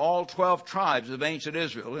means all 12 tribes of ancient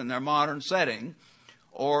Israel in their modern setting,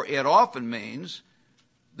 or it often means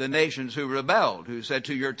the nations who rebelled, who said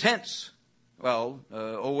to your tents,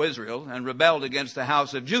 O Israel, and rebelled against the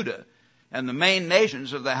house of Judah. And the main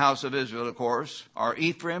nations of the house of Israel, of course, are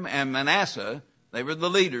Ephraim and Manasseh. They were the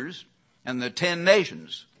leaders. And the 10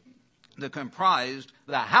 nations that comprised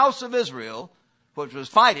the house of Israel, which was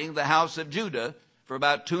fighting the house of Judah for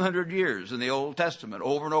about 200 years in the Old Testament.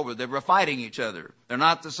 Over and over, they were fighting each other. They're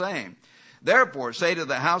not the same. Therefore, say to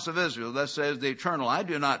the house of Israel, thus says the Eternal, I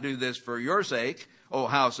do not do this for your sake, O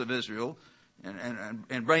house of Israel,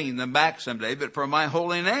 and bringing them back someday, but for my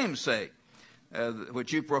holy name's sake.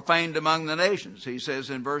 which you profaned among the nations. He says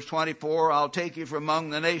in verse 24, I'll take you from among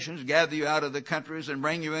the nations, gather you out of the countries, and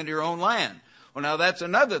bring you into your own land. Well, now that's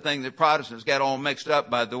another thing that Protestants get all mixed up,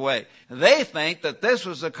 by the way. They think that this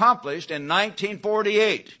was accomplished in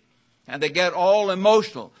 1948. And they get all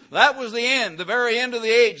emotional. That was the end, the very end of the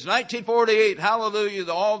age, 1948. Hallelujah,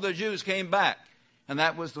 all the Jews came back. And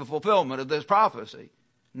that was the fulfillment of this prophecy.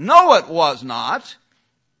 No, it was not.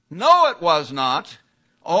 No, it was not.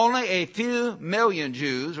 Only a few million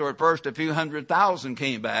Jews, or at first a few 100,000,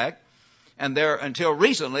 came back. And there, until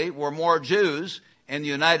recently, were more Jews in the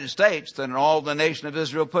United States than in all the nation of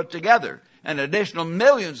Israel put together. And additional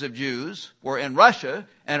millions of Jews were in Russia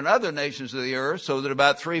and in other nations of the earth, so that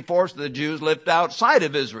about 3/4 of the Jews lived outside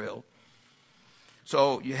of Israel.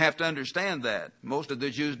 So you have to understand that. Most of the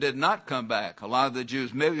Jews did not come back. A lot of the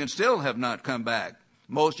Jews, millions, still have not come back.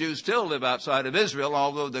 Most Jews still live outside of Israel,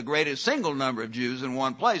 although the greatest single number of Jews in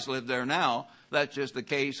one place live there now. That's just the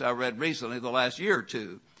case I read recently, the last year or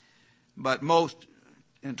two. But most,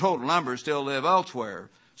 in total numbers, still live elsewhere.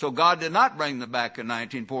 So God did not bring them back in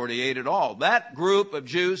 1948 at all. That group of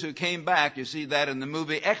Jews who came back, you see that in the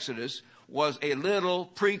movie Exodus, was a little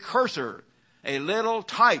precursor, a little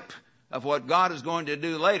type of what God is going to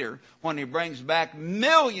do later when he brings back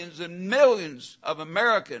millions and millions of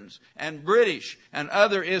Americans and British and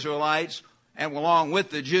other Israelites, and along with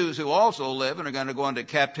the Jews who also live and are going to go into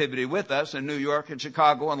captivity with us in New York and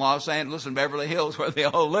Chicago and Los Angeles and Beverly Hills, where they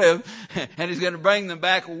all live. And he's going to bring them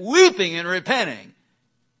back weeping and repenting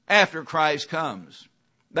after Christ comes.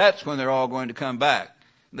 That's when they're all going to come back.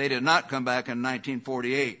 They did not come back in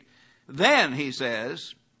 1948. Then, he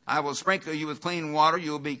says, I will sprinkle you with clean water,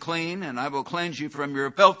 you will be clean, and I will cleanse you from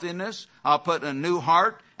your filthiness. I'll put a new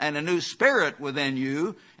heart and a new spirit within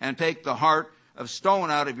you, and take the heart of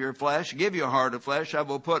stone out of your flesh, give you a heart of flesh. I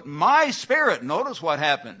will put my spirit. Notice what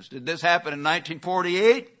happens. Did this happen in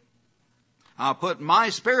 1948? I'll put my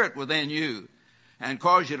spirit within you and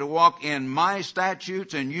cause you to walk in my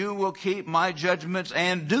statutes, and you will keep my judgments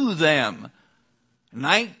and do them.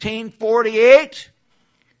 1948?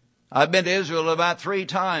 I've been to Israel about 3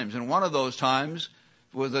 times, and one of those times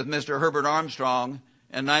was with Mr. Herbert Armstrong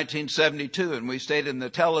in 1972, and we stayed in the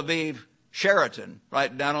Tel Aviv Sheraton,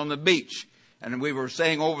 right down on the beach. And we were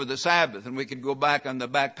staying over the Sabbath, and we could go back on the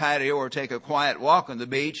back patio or take a quiet walk on the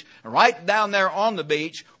beach. And right down there on the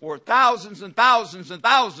beach were thousands and thousands and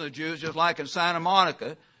thousands of Jews, just like in Santa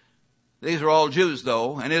Monica. These are all Jews,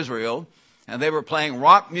 though, in Israel. And they were playing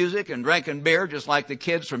rock music and drinking beer, just like the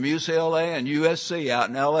kids from UCLA and USC out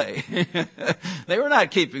in L.A. They were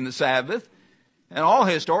not keeping the Sabbath. And all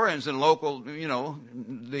historians and local,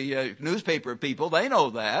 the newspaper people, they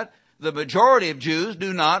know that. The majority of Jews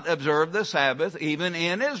do not observe the Sabbath, even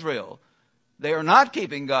in Israel. They are not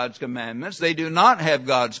keeping God's commandments. They do not have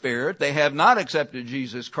God's Spirit. They have not accepted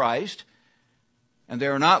Jesus Christ. And they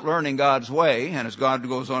are not learning God's way. And as God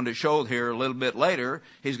goes on to show here a little bit later,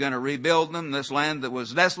 he's going to rebuild them. This land that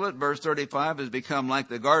was desolate, verse 35, has become like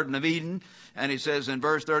the Garden of Eden. And he says in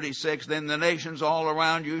verse 36, then the nations all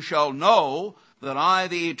around you shall know that I,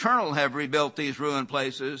 the Eternal, have rebuilt these ruined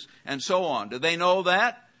places, and so on. Do they know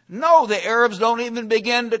that? No, the Arabs don't even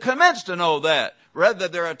begin to commence to know that. Rather,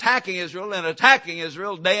 they're attacking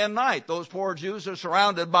Israel day and night. Those poor Jews are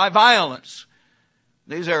surrounded by violence.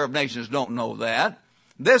 These Arab nations don't know that.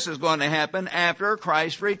 This is going to happen after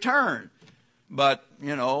Christ's return. But,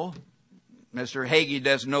 Mr. Hagee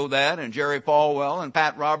doesn't know that, and Jerry Falwell and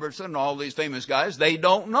Pat Robertson and all these famous guys, they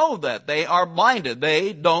don't know that. They are blinded.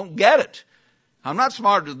 They don't get it. I'm not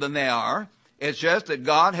smarter than they are. It's just that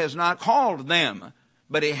God has not called them.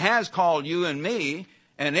 But he has called you and me,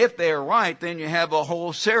 and if they're right, then you have a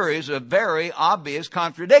whole series of very obvious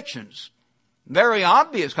contradictions. Very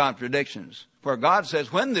obvious contradictions. Where God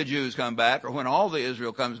says when the Jews come back, or when all the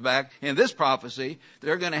Israel comes back, in this prophecy,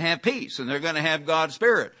 they're going to have peace, and they're going to have God's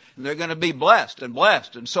Spirit, and they're going to be blessed,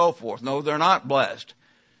 and so forth. No, they're not blessed.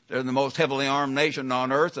 They're the most heavily armed nation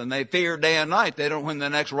on earth, and they fear day and night. They don't know when the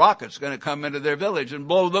next rocket's going to come into their village and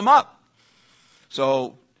blow them up.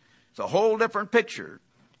 So, it's a whole different picture.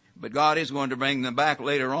 But God is going to bring them back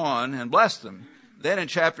later on and bless them. Then in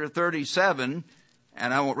chapter 37,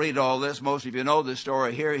 and I won't read all this, most of you know this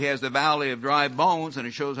story here, he has the valley of dry bones, and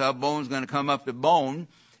it shows how bone's going to come up to bone.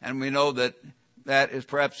 And we know that that is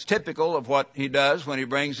perhaps typical of what he does when he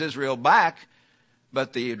brings Israel back.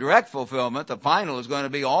 But the direct fulfillment, the final, is going to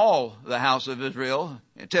be all the house of Israel,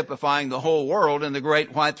 typifying the whole world in the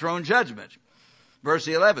great white throne judgment. Verse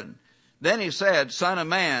 11. Then he said, Son of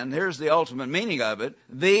man, here's the ultimate meaning of it.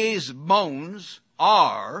 These bones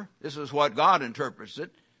are, this is what God interprets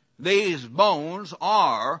it, these bones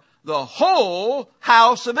are the whole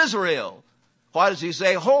house of Israel. Why does he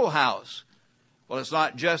say whole house? Well, it's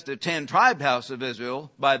not just the 10-tribed house of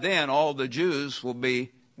Israel. By then, all the Jews will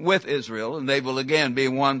be with Israel, and they will again be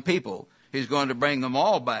one people. He's going to bring them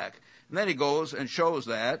all back. And then he goes and shows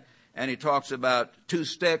that, and he talks about 2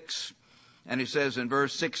 sticks, and he says in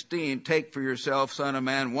verse 16, take for yourself, son of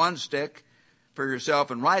man, 1 stick for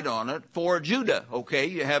yourself and write on it, for Judah. Okay,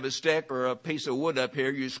 you have a stick or a piece of wood up here,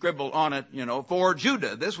 you scribble on it, for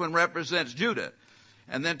Judah. This one represents Judah.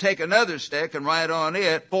 And then take another stick and write on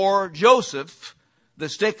it, for Joseph, the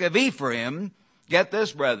stick of Ephraim, get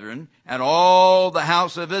this, brethren, and all the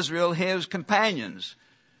house of Israel, his companions.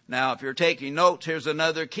 Now, if you're taking notes, here's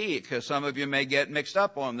another key, because some of you may get mixed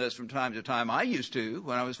up on this from time to time. I used to,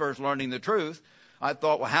 when I was first learning the truth. I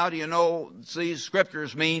thought, well, how do you know these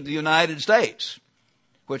scriptures mean the United States?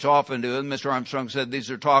 Which often do. And Mr. Armstrong said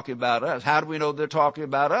these are talking about us. How do we know they're talking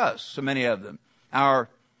about us? So many of them. Our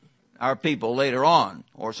people later on.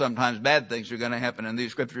 Or sometimes bad things are going to happen in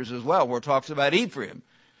these scriptures as well, where it talks about Ephraim.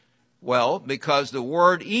 Well, because the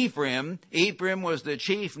word Ephraim was the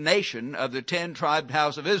chief nation of the 10-tribed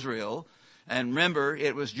house of Israel. And remember,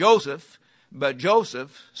 it was Joseph, but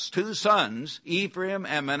Joseph's 2 sons, Ephraim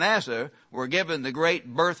and Manasseh, were given the great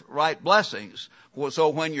birthright blessings. So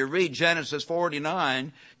when you read Genesis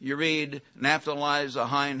 49, you read Naphtali's a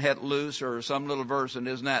hind het loose, or some little verse, and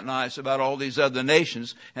isn't that nice, about all these other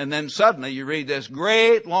nations. And then suddenly you read this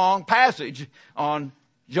great long passage on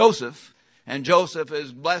Joseph. And Joseph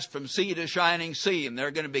is blessed from sea to shining sea, and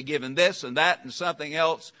they're going to be given this and that and something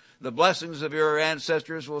else. The blessings of your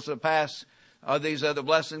ancestors will surpass these other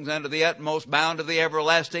blessings unto the utmost bound of the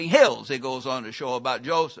everlasting hills. He goes on to show about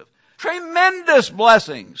Joseph. Tremendous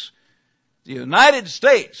blessings. The United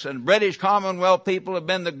States and British Commonwealth people have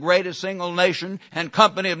been the greatest single nation and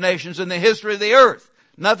company of nations in the history of the earth.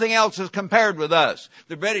 Nothing else is compared with us.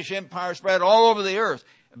 The British Empire spread all over the earth,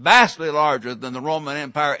 vastly larger than the Roman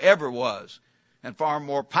Empire ever was, and far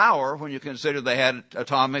more power when you consider they had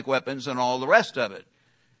atomic weapons and all the rest of it.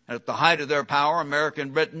 And at the height of their power,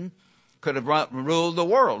 American Britain could have ruled the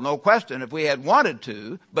world, no question, if we had wanted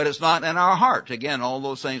to, but it's not in our heart. Again, all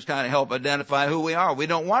those things kind of help identify who we are. We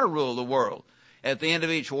don't want to rule the world. At the end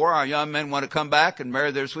of each war, our young men want to come back and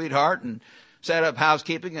marry their sweetheart and set up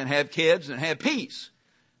housekeeping and have kids and have peace.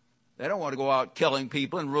 They don't want to go out killing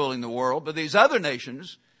people and ruling the world. But these other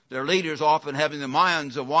nations, their leaders often having the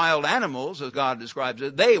minds of wild animals, as God describes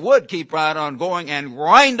it, they would keep right on going and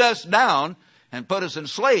grind us down and put us in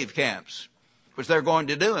slave camps, which they're going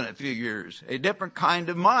to do in a few years. A different kind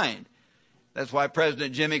of mind. That's why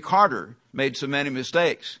President Jimmy Carter made so many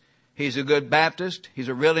mistakes. He's a good Baptist. He's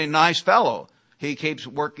a really nice fellow. He keeps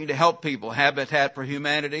working to help people, Habitat for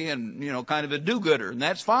Humanity, and, kind of a do-gooder, and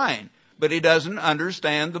that's fine. But he doesn't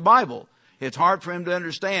understand the Bible. It's hard for him to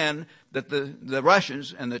understand that the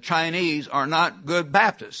Russians and the Chinese are not good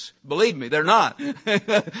Baptists. Believe me, they're not.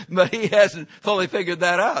 But he hasn't fully figured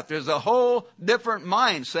that out. There's a whole different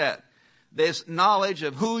mindset. This knowledge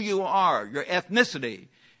of who you are, your ethnicity.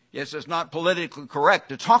 Yes, it's not politically correct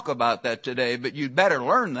to talk about that today, but you'd better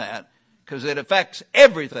learn that because it affects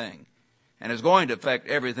everything and is going to affect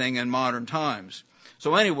everything in modern times.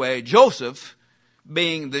 So anyway, Joseph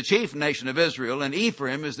being the chief nation of Israel, and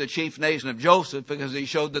Ephraim is the chief nation of Joseph because he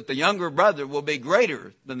showed that the younger brother will be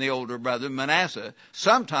greater than the older brother, Manasseh.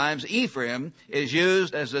 Sometimes Ephraim is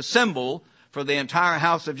used as a symbol for the entire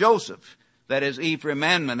house of Joseph. That is Ephraim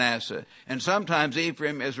and Manasseh. And sometimes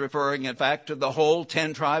Ephraim is referring, in fact, to the whole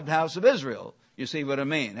 10-tribed house of Israel. You see what I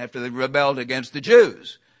mean? After they rebelled against the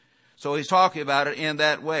Jews. So he's talking about it in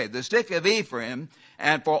that way. The stick of Ephraim,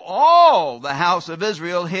 and for all the house of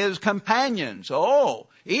Israel, his companions. Oh,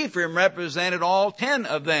 Ephraim represented all 10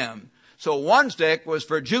 of them. So 1 stick was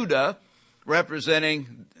for Judah,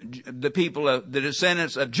 representing the people of the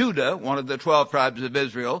descendants of Judah, one of the 12 tribes of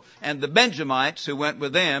Israel, and the Benjamites who went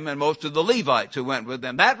with them, and most of the Levites who went with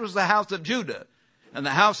them. That was the house of Judah. And the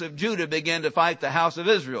house of Judah began to fight the house of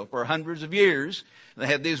Israel for hundreds of years. They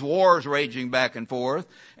had these wars raging back and forth,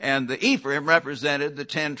 and the Ephraim represented the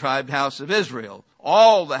 10-tribed house of Israel.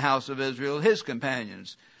 All the house of Israel, his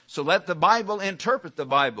companions. So let the Bible interpret the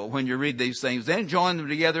Bible when you read these things. Then join them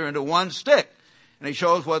together into 1 stick. And he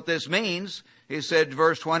shows what this means. He said,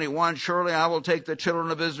 verse 21, surely I will take the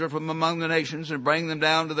children of Israel from among the nations and bring them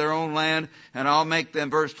down to their own land, and I'll make them,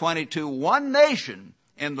 verse 22, one nation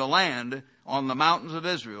in the land on the mountains of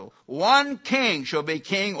Israel. One king shall be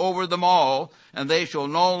king over them all, and they shall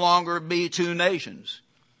no longer be 2 nations.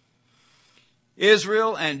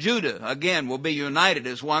 Israel and Judah, again, will be united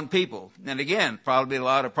as one people. And again, probably a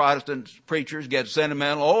lot of Protestant preachers get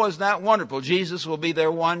sentimental. Oh, isn't that wonderful? Jesus will be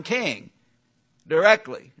their one king.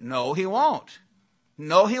 Directly. No, he won't.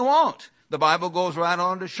 No, he won't. The Bible goes right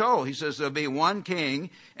on to show. He says there'll be one king,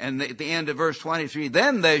 and at the end of verse 23,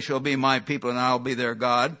 then they shall be my people and I'll be their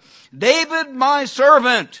God. David, my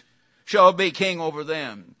servant, shall be king over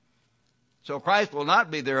them. So Christ will not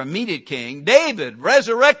be their immediate king. David,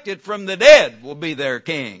 resurrected from the dead, will be their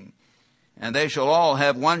king. And they shall all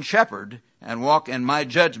have one shepherd and walk in my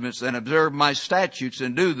judgments and observe my statutes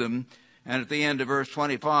and do them. And at the end of verse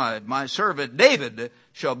 25, my servant David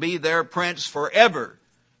shall be their prince forever.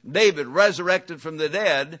 David resurrected from the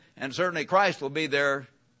dead, and certainly Christ will be their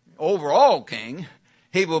overall king.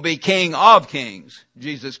 He will be King of kings,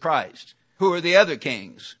 Jesus Christ. Who are the other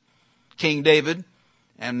kings? King David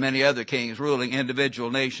and many other kings ruling individual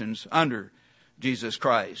nations under Jesus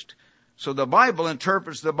Christ. So the Bible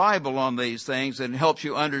interprets the Bible on these things and helps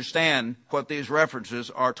you understand what these references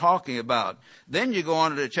are talking about. Then you go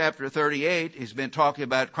on to chapter 38. He's been talking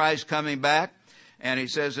about Christ coming back. And he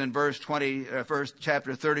says in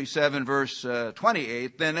chapter 37, verse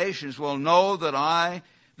 28, the nations will know that I,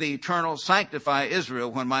 the Eternal, sanctify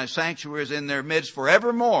Israel when my sanctuary is in their midst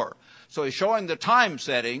forevermore. So he's showing the time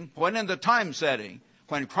setting. When in the time setting?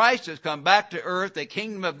 When Christ has come back to earth, the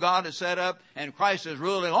kingdom of God is set up, and Christ is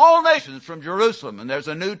ruling all nations from Jerusalem. And there's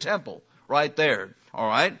a new temple right there. All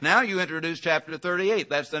right. Now you introduce chapter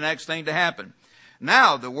 38. That's the next thing to happen.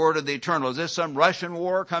 Now, the word of the Eternal. Is this some Russian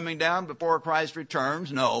war coming down before Christ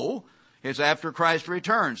returns? No. It's after Christ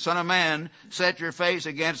returns. Son of man, set your face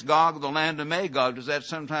against Gog, the land of Magog. Does that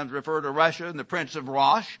sometimes refer to Russia and the prince of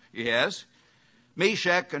Rosh? Yes.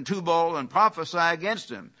 Meshach and Tubal, and prophesy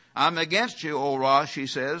against him. I'm against you, O Rosh, he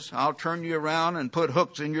says. I'll turn you around and put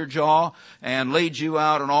hooks in your jaw and lead you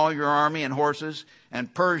out and all your army and horses.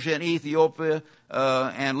 And Persia and Ethiopia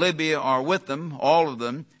and Libya are with them, all of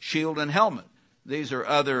them, shield and helmet. These are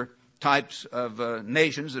other types of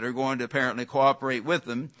nations that are going to apparently cooperate with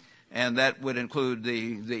them, and that would include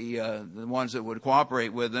the ones that would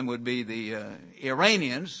cooperate with them would be the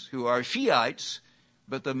Iranians, who are Shiites,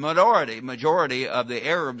 but the majority of the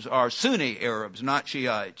Arabs are Sunni Arabs, not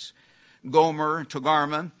Shiites. Gomer,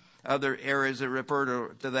 Togarmah, other areas that refer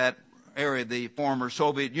to that area, the former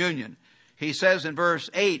Soviet Union. He says in verse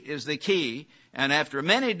 8 is the key, and after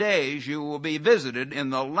many days you will be visited in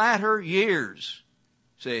the latter years.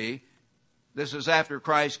 See, this is after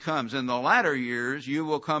Christ comes. In the latter years you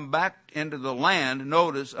will come back into the land,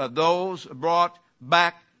 notice, of those brought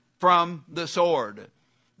back from the sword.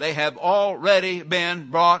 They have already been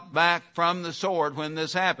brought back from the sword when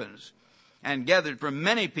this happens, and gathered from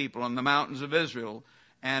many people in the mountains of Israel.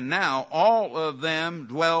 And now all of them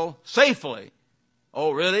dwell safely.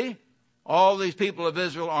 Oh, really? All these people of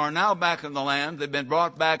Israel are now back in the land. They've been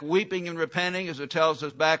brought back weeping and repenting, as it tells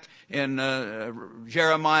us back in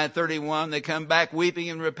Jeremiah 31. They come back weeping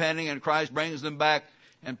and repenting, and Christ brings them back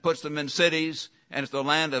and puts them in cities. And it's the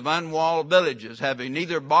land of unwalled villages, having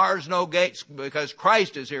neither bars nor gates, because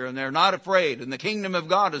Christ is here, and they're not afraid, and the kingdom of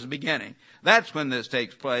God is beginning. That's when this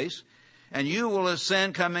takes place. And you will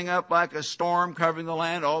ascend, coming up like a storm covering the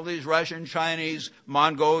land. All these Russian, Chinese,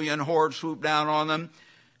 Mongolian hordes swoop down on them,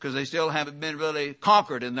 because they still haven't been really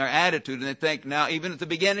conquered in their attitude. And they think now, even at the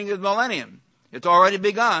beginning of the millennium, it's already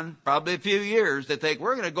begun, probably a few years, they think,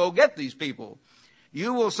 we're going to go get these people.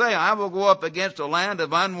 You will say, I will go up against a land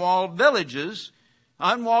of unwalled villages.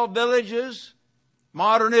 Unwalled villages,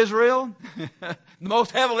 modern Israel, the most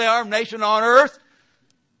heavily armed nation on earth.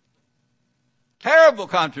 Terrible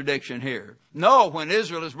contradiction here. No, when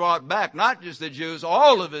Israel is brought back, not just the Jews,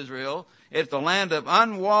 all of Israel, it's the land of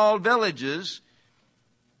unwalled villages,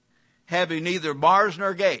 having neither bars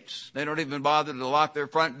nor gates. They don't even bother to lock their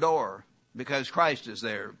front door because Christ is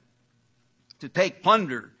there to take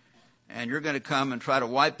plunder. And you're going to come and try to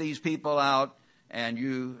wipe these people out. And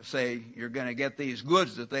you say you're going to get these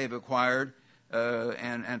goods that they've acquired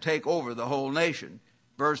and take over the whole nation.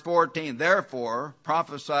 Verse 14, therefore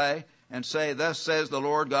prophesy and say, thus says the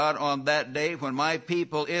Lord God, on that day when my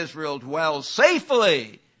people Israel dwells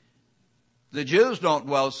safely. The Jews don't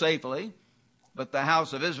dwell safely, but the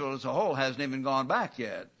house of Israel as a whole hasn't even gone back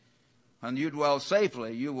yet. When you dwell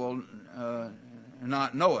safely, you will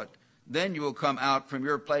not know it. Then you will come out from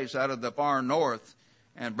your place out of the far north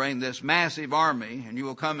and bring this massive army, and you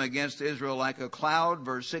will come against Israel like a cloud.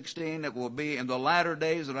 Verse 16, it will be in the latter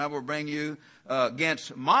days that I will bring you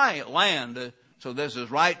against my land. So this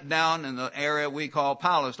is right down in the area we call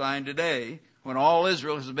Palestine today, when all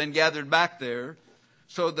Israel has been gathered back there,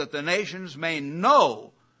 so that the nations may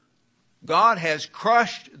know God has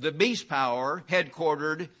crushed the beast power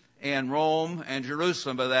headquartered in Rome and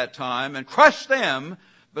Jerusalem by that time, and crushed them,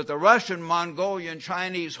 but the Russian, Mongolian,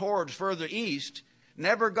 Chinese hordes further east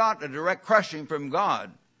never got a direct crushing from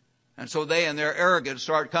God. And so they in their arrogance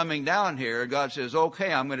start coming down here. God says,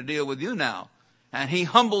 okay, I'm going to deal with you now. And he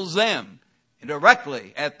humbles them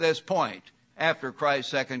directly at this point after Christ's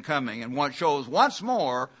second coming. And what shows once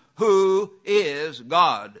more who is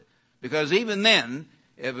God. Because even then,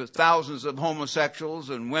 if thousands of homosexuals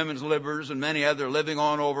and women's livers and many other living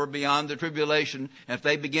on over beyond the tribulation, if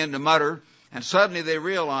they begin to mutter, and suddenly they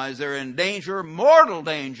realize they're in danger, mortal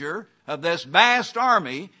danger, of this vast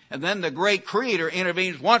army, and then the great Creator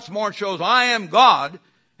intervenes once more and shows, I am God,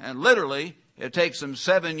 and literally it takes them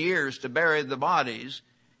 7 years to bury the bodies.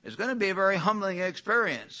 It's going to be a very humbling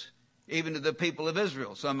experience, even to the people of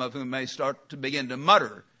Israel, some of whom may start to begin to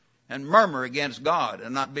mutter and murmur against God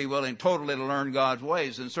and not be willing totally to learn God's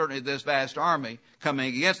ways. And certainly this vast army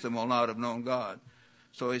coming against them will not have known God.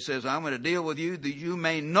 So he says, I'm going to deal with you that you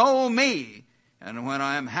may know me, and when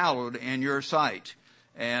I am hallowed in your sight.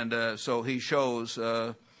 And so he shows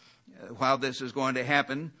how this is going to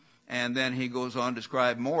happen. And then he goes on to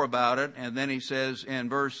describe more about it. And then he says in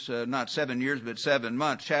verse, not 7 years, but 7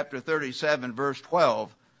 months, chapter 37, verse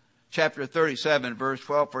 12. Chapter 37, verse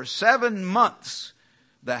 12. For 7 months,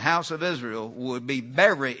 the house of Israel would be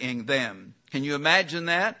burying them. Can you imagine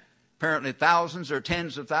that? Apparently thousands or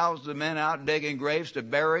tens of thousands of men out digging graves to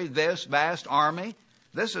bury this vast army.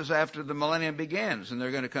 This is after the millennium begins, and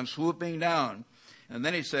they're going to come swooping down. And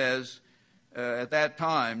then he says, at that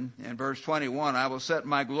time, in verse 21, I will set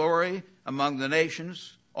my glory among the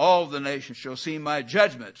nations. All the nations shall see my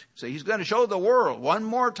judgment. So he's going to show the world one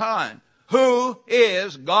more time who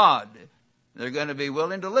is God. They're going to be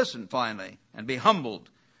willing to listen finally and be humbled,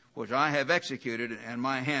 which I have executed in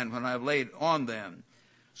my hand when I have laid on them,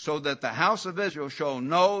 so that the house of Israel shall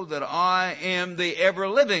know that I am the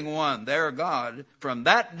ever-living one, their God, from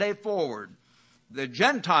that day forward. The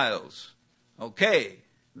Gentiles, okay,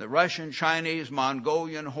 the Russian, Chinese,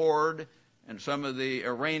 Mongolian horde, and some of the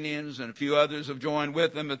Iranians and a few others have joined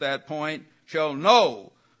with them at that point, shall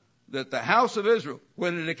know that the house of Israel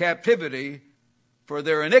went into captivity for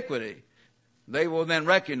their iniquity. They will then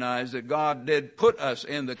recognize that God did put us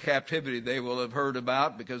in the captivity they will have heard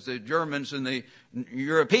about, because the Germans and the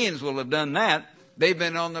Europeans will have done that. They've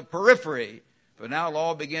been on the periphery. But now it'll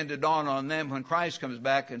all begin to dawn on them when Christ comes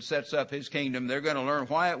back and sets up his kingdom. They're going to learn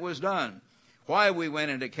why it was done, why we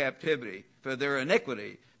went into captivity for their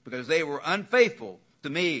iniquity, because they were unfaithful to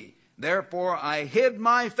me. Therefore I hid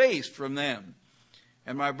my face from them.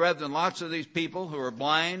 And my brethren, lots of these people who are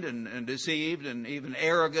blind and deceived and even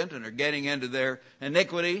arrogant and are getting into their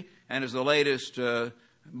iniquity, and as the latest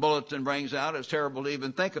bulletin brings out, it's terrible to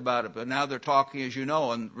even think about it. But now they're talking, as you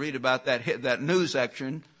know, and read about that news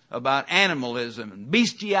section about animalism and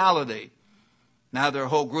bestiality. Now there are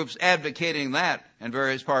whole groups advocating that in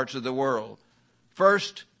various parts of the world.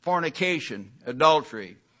 First, fornication,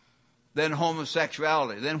 adultery, then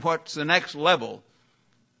homosexuality. Then what's the next level?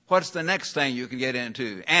 What's the next thing you can get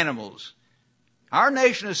into? Animals. Our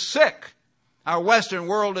nation is sick. Our Western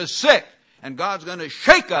world is sick. And God's going to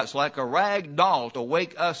shake us like a rag doll to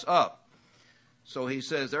wake us up. So he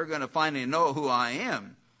says they're going to finally know who I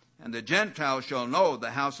am. And the Gentiles shall know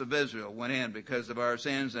the house of Israel went in because of our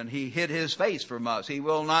sins, and he hid his face from us. He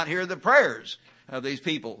will not hear the prayers of these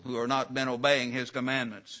people who are not been obeying his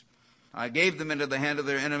commandments. I gave them into the hand of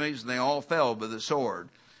their enemies, and they all fell by the sword.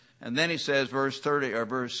 And then he says, verse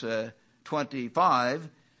 25,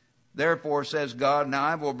 therefore says God, now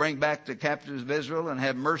I will bring back the captives of Israel and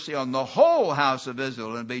have mercy on the whole house of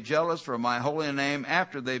Israel and be jealous for my holy name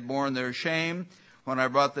after they've borne their shame, when I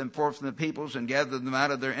brought them forth from the peoples and gathered them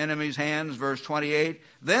out of their enemies' hands. Verse 28,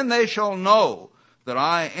 then they shall know that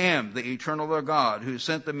I am the eternal their God, who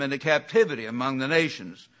sent them into captivity among the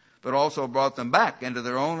nations, but also brought them back into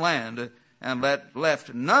their own land and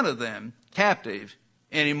left none of them captive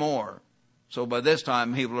anymore. So by this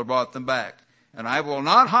time he will have brought them back. And I will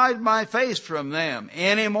not hide my face from them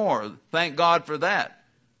anymore. Thank God for that.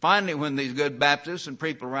 Finally, when these good Baptists and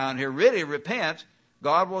people around here really repent,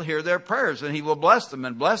 God will hear their prayers, and he will bless them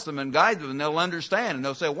and guide them, and they'll understand. And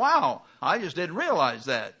they'll say, wow, I just didn't realize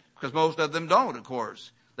that. Because most of them don't, of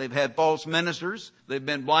course. They've had false ministers. They've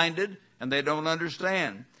been blinded, and they don't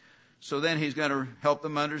understand. So then he's going to help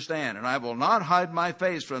them understand. And I will not hide my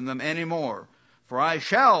face from them anymore. For I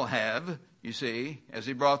shall have, you see, as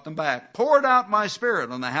he brought them back, poured out my spirit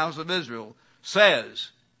on the house of Israel,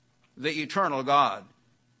 says the eternal God.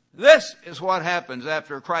 This is what happens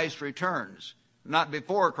after Christ returns, not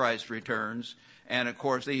before Christ returns. And of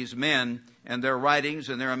course, these men and their writings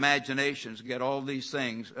and their imaginations get all these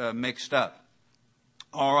things mixed up.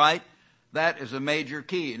 All right, that is a major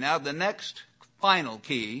key. Now the next final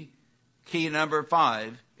key number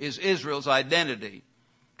 5, is Israel's identity.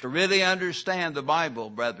 To really understand the Bible,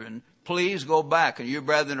 brethren, Please go back. And you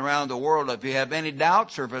brethren around the world, if you have any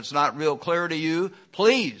doubts or if it's not real clear to you,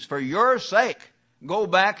 please, for your sake, go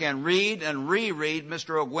back and read and reread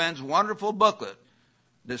Mr. Ogwen's wonderful booklet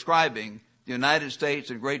describing the United States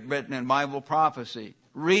and Great Britain in Bible prophecy.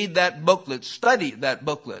 Read that booklet. Study that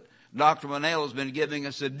booklet. Dr. Monell has been giving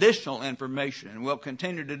us additional information and will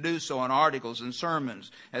continue to do so in articles and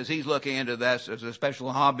sermons as he's looking into that as a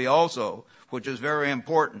special hobby also, which is very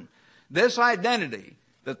important. This identity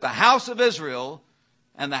that the house of Israel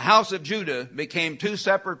and the house of Judah became two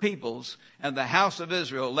separate peoples, and the house of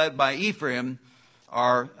Israel led by Ephraim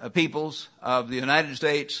are peoples of the United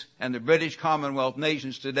States and the British Commonwealth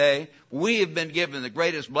nations today. We have been given the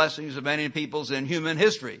greatest blessings of any peoples in human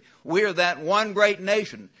history. We are that one great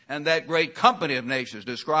nation and that great company of nations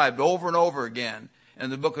described over and over again in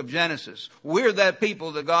the book of Genesis. We're that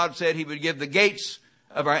people that God said he would give the gates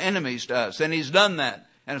of our enemies to us, and he's done that.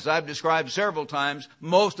 And as I've described several times,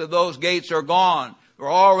 most of those gates are gone. We're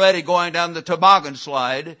already going down the toboggan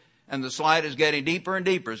slide, and the slide is getting deeper and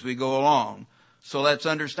deeper as we go along. So let's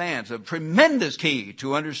understand. It's a tremendous key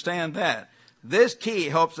to understand that. This key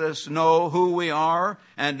helps us know who we are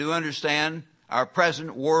and to understand our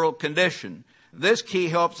present world condition. This key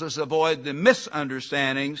helps us avoid the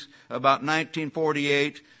misunderstandings about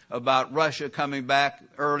 1948, about Russia coming back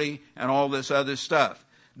early and all this other stuff.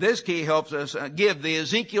 This key helps us give the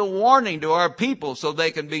Ezekiel warning to our people so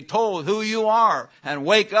they can be told who you are and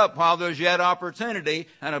wake up while there's yet opportunity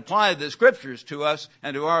and apply the scriptures to us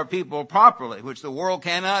and to our people properly, which the world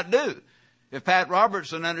cannot do. If Pat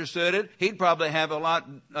Robertson understood it, he'd probably have a lot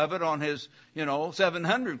of it on his,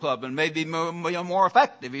 700 Club and maybe more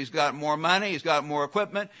effective. He's got more money. He's got more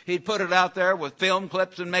equipment. He'd put it out there with film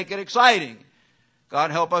clips and make it exciting.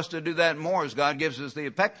 God help us to do that more as God gives us the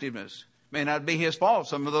effectiveness. May not be his fault.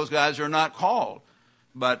 Some of those guys are not called.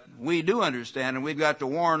 But we do understand, and we've got to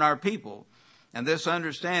warn our people. And this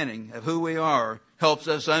understanding of who we are helps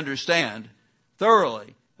us understand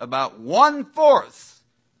thoroughly about 1/4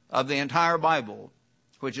 of the entire Bible,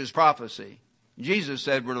 which is prophecy. Jesus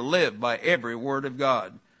said we're to live by every word of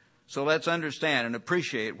God. So let's understand and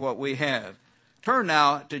appreciate what we have. Turn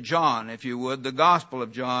now to John, if you would, the Gospel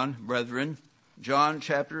of John, brethren. John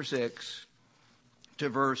chapter 6. To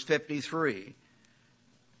verse 53.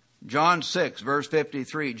 John 6, verse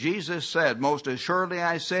 53. Jesus said, "Most assuredly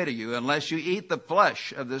I say to you, unless you eat the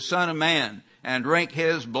flesh of the Son of Man and drink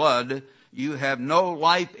his blood, you have no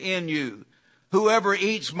life in you. Whoever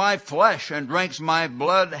eats my flesh and drinks my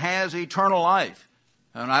blood has eternal life,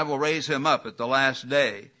 and I will raise him up at the last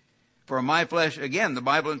day. For my flesh," again, the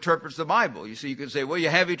Bible interprets the Bible. You see, you could say, well, you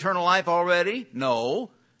have eternal life already? No.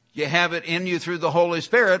 You have it in you through the Holy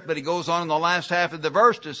Spirit, but he goes on in the last half of the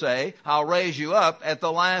verse to say, I'll raise you up at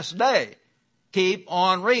the last day. Keep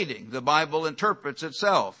on reading. The Bible interprets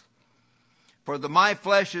itself. For my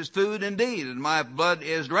flesh is food indeed, and my blood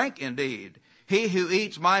is drink indeed. He who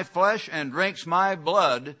eats my flesh and drinks my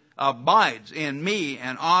blood abides in me,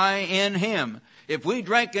 and I in him. If we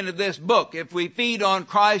drink into this book, if we feed on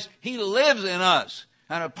Christ, he lives in us.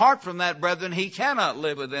 And apart from that, brethren, he cannot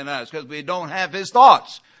live within us because we don't have his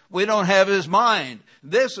thoughts. We don't have his mind.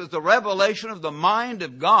 This is the revelation of the mind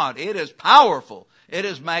of God. It is powerful. It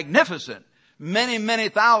is magnificent. Many, many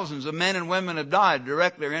thousands of men and women have died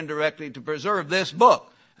directly or indirectly to preserve this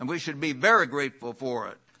book, and we should be very grateful for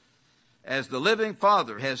it. As the living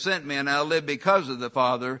Father has sent me, and I live because of the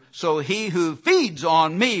Father, so he who feeds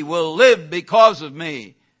on me will live because of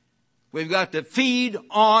me. We've got to feed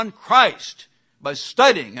on Christ by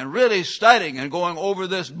studying and really studying and going over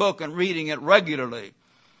this book and reading it regularly.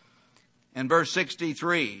 In verse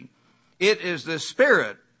 63, it is the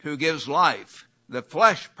Spirit who gives life. The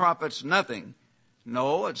flesh profits nothing.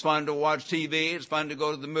 No, it's fun to watch TV. It's fun to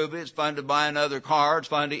go to the movie. It's fun to buy another car. It's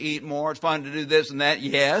fun to eat more. It's fun to do this and that.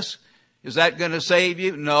 Yes. Is that going to save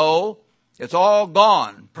you? No. It's all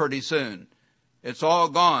gone pretty soon. It's all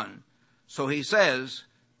gone. So he says,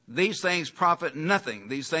 these things profit nothing.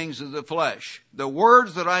 These things of the flesh. The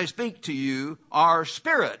words that I speak to you are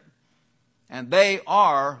spirit, and they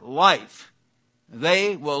are life.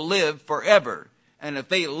 They will live forever. And if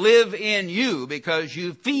they live in you because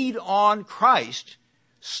you feed on Christ,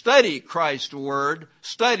 study Christ's word,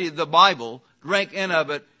 study the Bible, drink in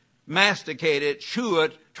of it, masticate it, chew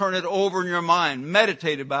it, turn it over in your mind,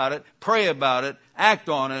 meditate about it, pray about it, act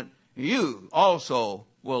on it, you also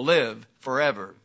will live forever.